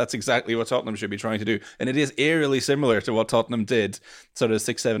season. That's exactly what Tottenham should be trying to do. And it is eerily similar to what Tottenham did sort of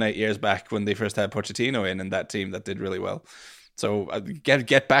 6, 7, 8 years back when they first had Pochettino in that team that did really well. So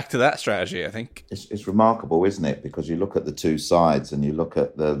get back to that strategy, I think. It's remarkable, isn't it? Because you look at the two sides and you look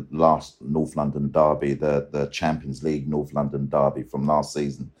at the last North London derby, the Champions League North London derby from last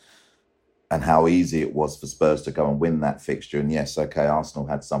season, and how easy it was for Spurs to go and win that fixture. And yes, okay, Arsenal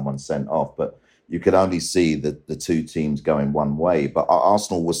had someone sent off, but you could only see the two teams going one way. But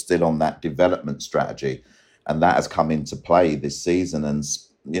Arsenal was still on that development strategy, and that has come into play this season. And,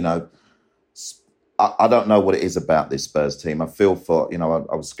 I don't know what it is about this Spurs team. I feel for,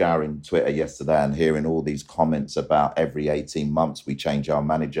 I was scouring Twitter yesterday and hearing all these comments about every 18 months we change our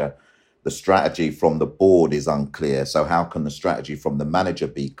manager. The strategy from the board is unclear. So how can the strategy from the manager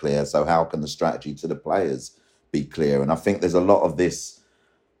be clear? So how can the strategy to the players be clear? And I think there's a lot of this,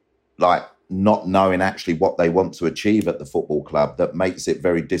 not knowing actually what they want to achieve at the football club that makes it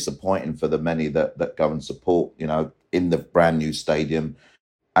very disappointing for the many that go and support, in the brand new stadium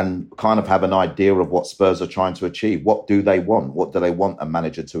and kind of have an idea of what Spurs are trying to achieve. What do they want? What do they want a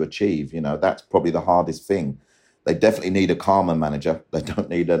manager to achieve? That's probably the hardest thing. They definitely need a calmer manager. They don't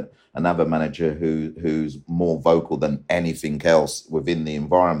need another manager who's more vocal than anything else within the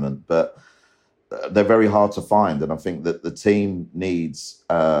environment. But they're very hard to find. And I think that the team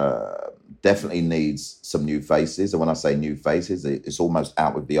definitely needs some new faces. And when I say new faces, it's almost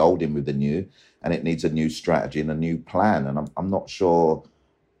out with the old, in with the new. And it needs a new strategy and a new plan. And I'm not sure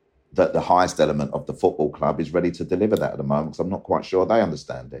that the highest element of the football club is ready to deliver that at the moment, because I'm not quite sure they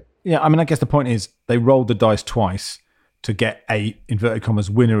understand it. Yeah, I guess the point is they rolled the dice twice to get a, inverted commas,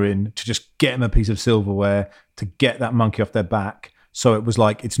 winner in, to just get them a piece of silverware, to get that monkey off their back. So it was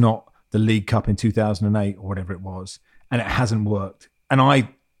like, it's not the League Cup in 2008 or whatever it was, and it hasn't worked. And I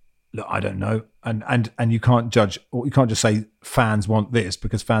don't know. And you can't judge, or you can't just say fans want this,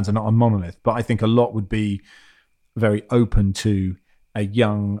 because fans are not a monolith. But I think a lot would be very open to a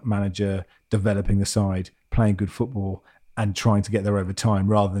young manager developing the side, playing good football, and trying to get there over time,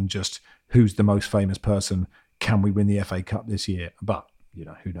 rather than just who's the most famous person. Can we win the FA Cup this year? But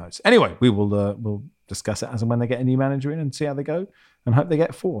who knows? Anyway, we'll discuss it as and when they get a new manager in and see how they go, and hope they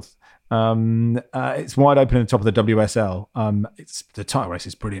get fourth. It's wide open at the top of the WSL. The title race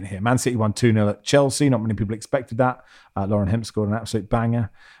is brilliant here. Man City won 2-0 at Chelsea. Not many people expected that. Lauren Hemp scored an absolute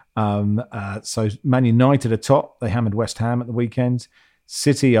banger. So Man United are top. They hammered West Ham at the weekend.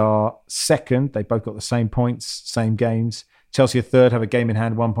 City are second. They both got the same points, same games. Chelsea are third, have a game in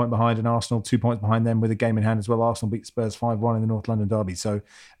hand, 1 point behind, and Arsenal 2 points behind them with a game in hand as well. Arsenal beat Spurs 5-1 in the North London derby. So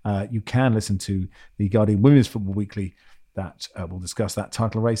you can listen to the Guardian Women's Football Weekly that will discuss that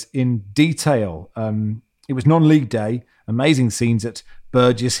title race in detail. It was non-league day. Amazing scenes at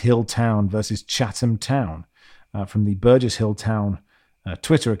Burgess Hill Town versus Chatham Town. From the Burgess Hill Town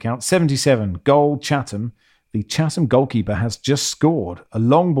Twitter account, 77, goal Chatham. The Chatham goalkeeper has just scored. A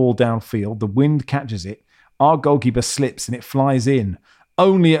long ball downfield. The wind catches it. Our goalkeeper slips and it flies in.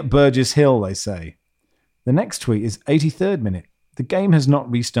 Only at Burgess Hill, they say. The next tweet is 83rd minute. The game has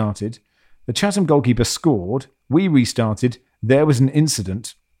not restarted. The Chatham goalkeeper scored. We restarted. There was an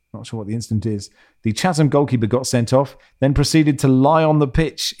incident. Not sure what the incident is. The Chatham goalkeeper got sent off, then proceeded to lie on the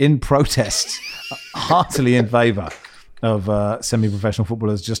pitch in protest, heartily in favour of semi-professional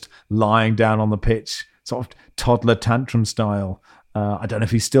footballers just lying down on the pitch, sort of toddler tantrum style. I don't know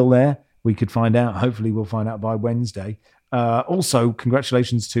if he's still there. We could find out. Hopefully we'll find out by Wednesday. Also,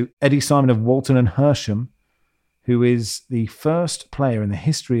 congratulations to Eddie Simon of Walton and Hersham, who is the first player in the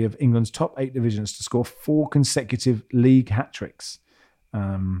history of England's top 8 divisions to score 4 consecutive league hat-tricks.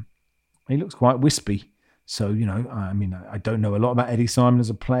 He looks quite wispy. So, I don't know a lot about Eddie Simon as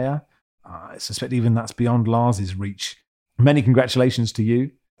a player. I suspect even that's beyond Lars's reach. Many congratulations to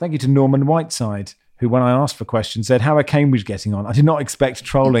you. Thank you to Norman Whiteside, who, when I asked for questions, said, how are Cambridge getting on? I did not expect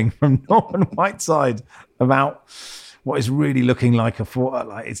trolling from Norman Whiteside about what is really looking like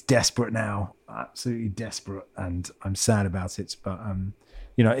it's desperate now. Absolutely desperate. And I'm sad about it. But,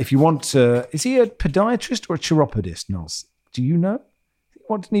 if you want to... Is he a podiatrist or a chiropodist, Nos? Do you know?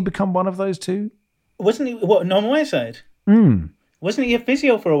 Didn't he become one of those two? Wasn't he... What, Norman Whiteside? Wasn't he a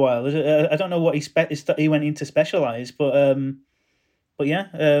physio for a while? I don't know what he went into specialise, but yeah,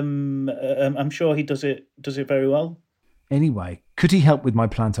 I'm sure he does it very well. Anyway, could he help with my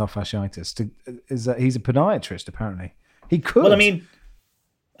plantar fasciitis? He's a podiatrist, apparently. He could. Well, I mean,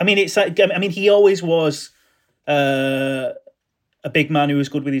 it's like, he always was a big man who was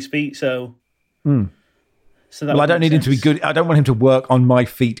good with his feet. So, so that I don't need him to be good. I don't want him to work on my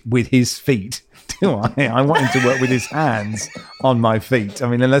feet with his feet, do I? I want him to work with his hands on my feet. I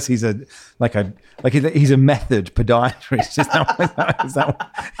mean, unless he's he's a method podiatrist. Is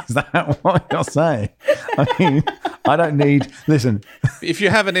that what you're saying? I mean, I don't need. Listen, if you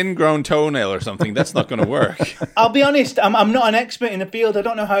have an ingrown toenail or something, that's not going to work. I'll be honest. I'm not an expert in the field. I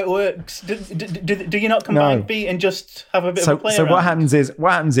don't know how it works. Do you not combine feet and just have a bit of a play? So what happens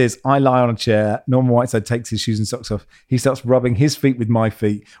is I lie on a chair. Norman Whiteside takes his shoes and socks off. He starts rubbing his feet with my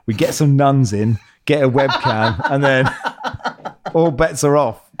feet. We get some nuns in, get a webcam, and then all bets are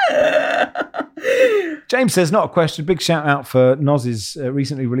off. James says, not a question. Big shout out for Noz's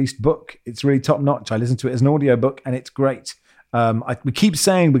recently released book. It's really top notch. I listened to it as an audio book and it's great. We keep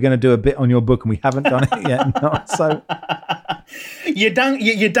saying we're going to do a bit on your book and we haven't done it yet. No, so you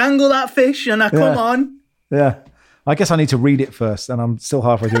dangle that fish and come on. Yeah. I guess I need to read it first, and I'm still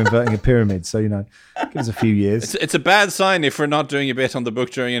halfway through inverting a pyramid, so, give us a few years. It's a bad sign if we're not doing a bit on the book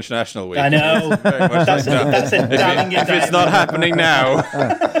during International Week. I know. That's a damning if it's not happening now,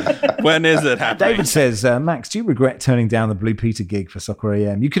 when is it happening? David says, Max, do you regret turning down the Blue Peter gig for Soccer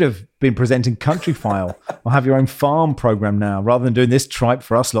AM? You could have been presenting Country File or have your own farm program now, rather than doing this tripe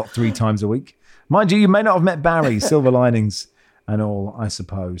for us lot 3 times a week. Mind you may not have met Barry, silver linings and all, I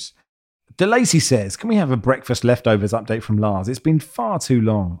suppose. DeLacy says, can we have a breakfast leftovers update from Lars? It's been far too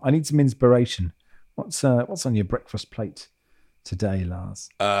long. I need some inspiration. What's on your breakfast plate today, Lars?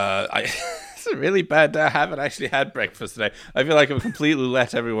 It's a really bad day. I haven't actually had breakfast today. I feel like I've completely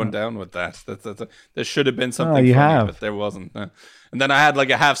let everyone down with that. There should have been something funny, but there wasn't. And then I had like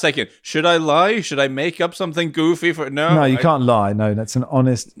a half second. Should I lie? Should I make up something goofy for? No, you can't lie. No, that's an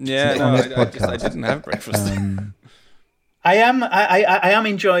honest. Yeah, podcast. I didn't have breakfast. I am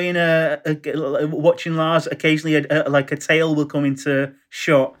enjoying watching Lars. Occasionally, a tail will come into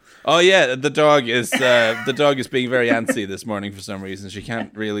shot. Oh yeah, the dog is being very antsy this morning for some reason. She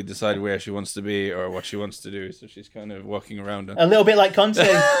can't really decide where she wants to be or what she wants to do, so she's kind of walking around. A little bit like Conte.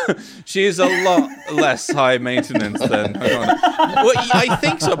 She's a lot less high maintenance than. Well, I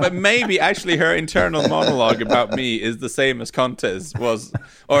think so, but maybe actually her internal monologue about me is the same as Conte's was,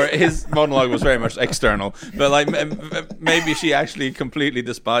 or his monologue was very much external. But maybe she actually completely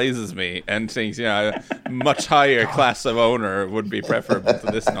despises me and thinks, a much higher class of owner would be preferable to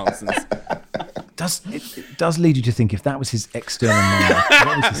this nonsense. It does lead you to think if that was his external monologue,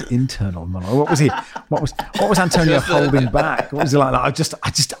 what was his internal monologue? What was Antonio holding back? What was it like?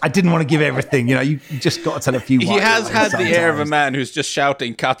 I didn't want to give everything. You just got to tell a few. He has had the air of a man who's just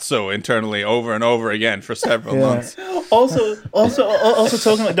shouting "Cazzo" internally over and over again for several months. Also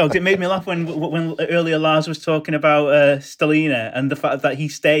talking about dogs, it made me laugh when earlier Lars was talking about Stellina and the fact that he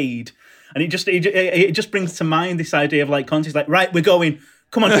stayed, and it just brings to mind this idea of like Conte's like, right, we're going.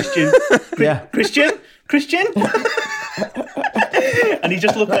 Come on, Christian. Christian? And he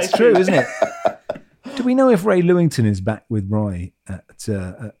just looked That's true, isn't it? Do we know if Ray Lewington is back with Roy at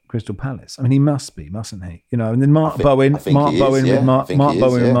Crystal Palace? I mean, he must be, mustn't he? And then Mark Bowen and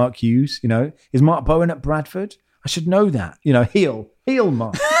Mark Hughes. Is Mark Bowen at Bradford? I should know that. Heel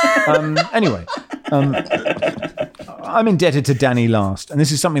Mark. Anyway, I'm indebted to Danny last, and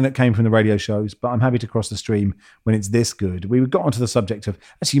this is something that came from the radio shows, but I'm happy to cross the stream when it's this good. We got onto the subject of,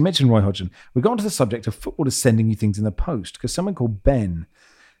 actually you mentioned Roy Hodgson, we got onto the subject of footballers sending you things in the post, because someone called Ben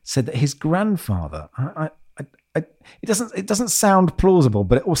said that his grandfather, it doesn't sound plausible,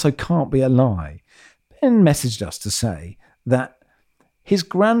 but it also can't be a lie. Ben messaged us to say that his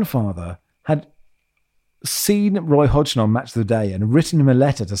grandfather had seen Roy Hodgson on Match of the Day and written him a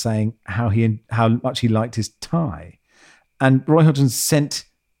letter to saying how much he liked his tie. And Roy Hodgson sent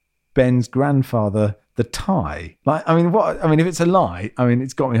Ben's grandfather the tie. If it's a lie,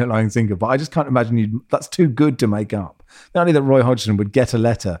 it's got me hook, line, and sinker. But I just can't imagine that's too good to make up. Not only that Roy Hodgson would get a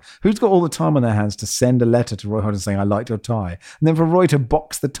letter. Who's got all the time on their hands to send a letter to Roy Hodgson saying, I liked your tie? And then for Roy to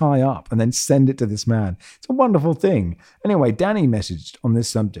box the tie up and then send it to this man. It's a wonderful thing. Anyway, Danny messaged on this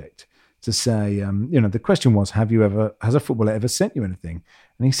subject to say, the question was, has a footballer ever sent you anything?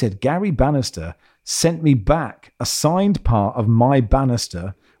 And he said, Gary Bannister sent me back a signed part of my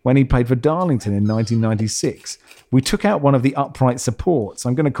Bannister when he played for Darlington in 1996. We took out one of the upright supports.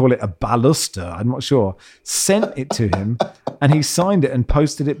 I'm going to call it a baluster. I'm not sure. Sent it to him and he signed it and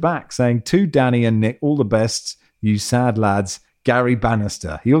posted it back saying, to Danny and Nick, all the best, you sad lads. Gary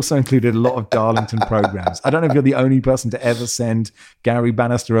Bannister. He also included a lot of Darlington programs. I don't know if you're the only person to ever send Gary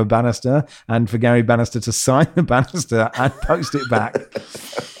Bannister a banister, and for Gary Bannister to sign the banister and post it back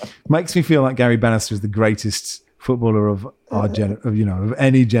makes me feel like Gary Bannister is the greatest footballer of our of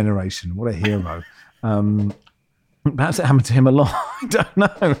any generation. What a hero. Perhaps it happened to him a lot. I don't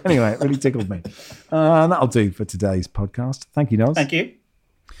know. Anyway, it really tickled me. That'll do for today's podcast. Thank you, Noz. Thank you.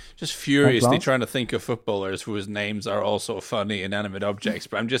 Just furiously trying to think of footballers whose names are also funny inanimate objects,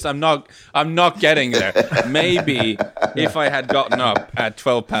 but I'm not getting there. Maybe if I had gotten up at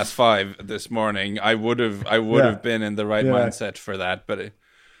 5:12 this morning, I would have been in the right mindset for that. But do you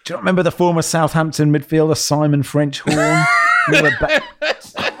not remember the former Southampton midfielder Simon Frenchhorn?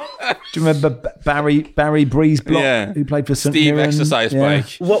 Do you remember Barry Breezeblock, who played for St. Steve Mirren? Exercise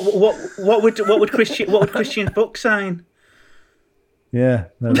Bike? What would Christian Fuchs sign? Yeah,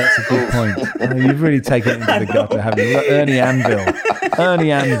 no, that's a good point. You've really taken it into the gutter, haven't you? Ernie Anvil.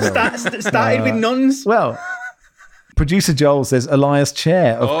 Started with nuns. Well, producer Joel says Elias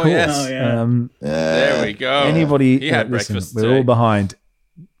Chair, of course. Yes. Oh, yeah. There we go. Anybody, he had listen, breakfast we're today. all behind.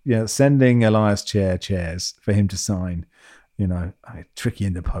 Sending Elias Chair chairs for him to sign. Tricky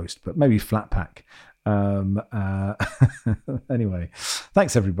in the post, but maybe flat pack. Anyway,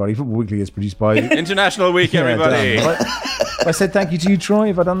 thanks everybody. Football Weekly is produced by International Week, everybody. I said thank you to you, Troy.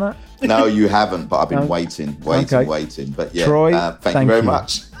 Have I done that? No, you haven't, but I've been waiting. But yeah, Troy, thank you very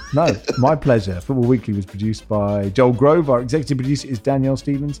much. No, my pleasure. Football Weekly was produced by Joel Grove. Our executive producer is Danielle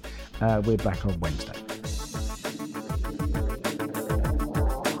Stevens. We're back on Wednesday.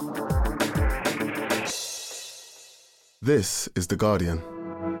 This is The Guardian.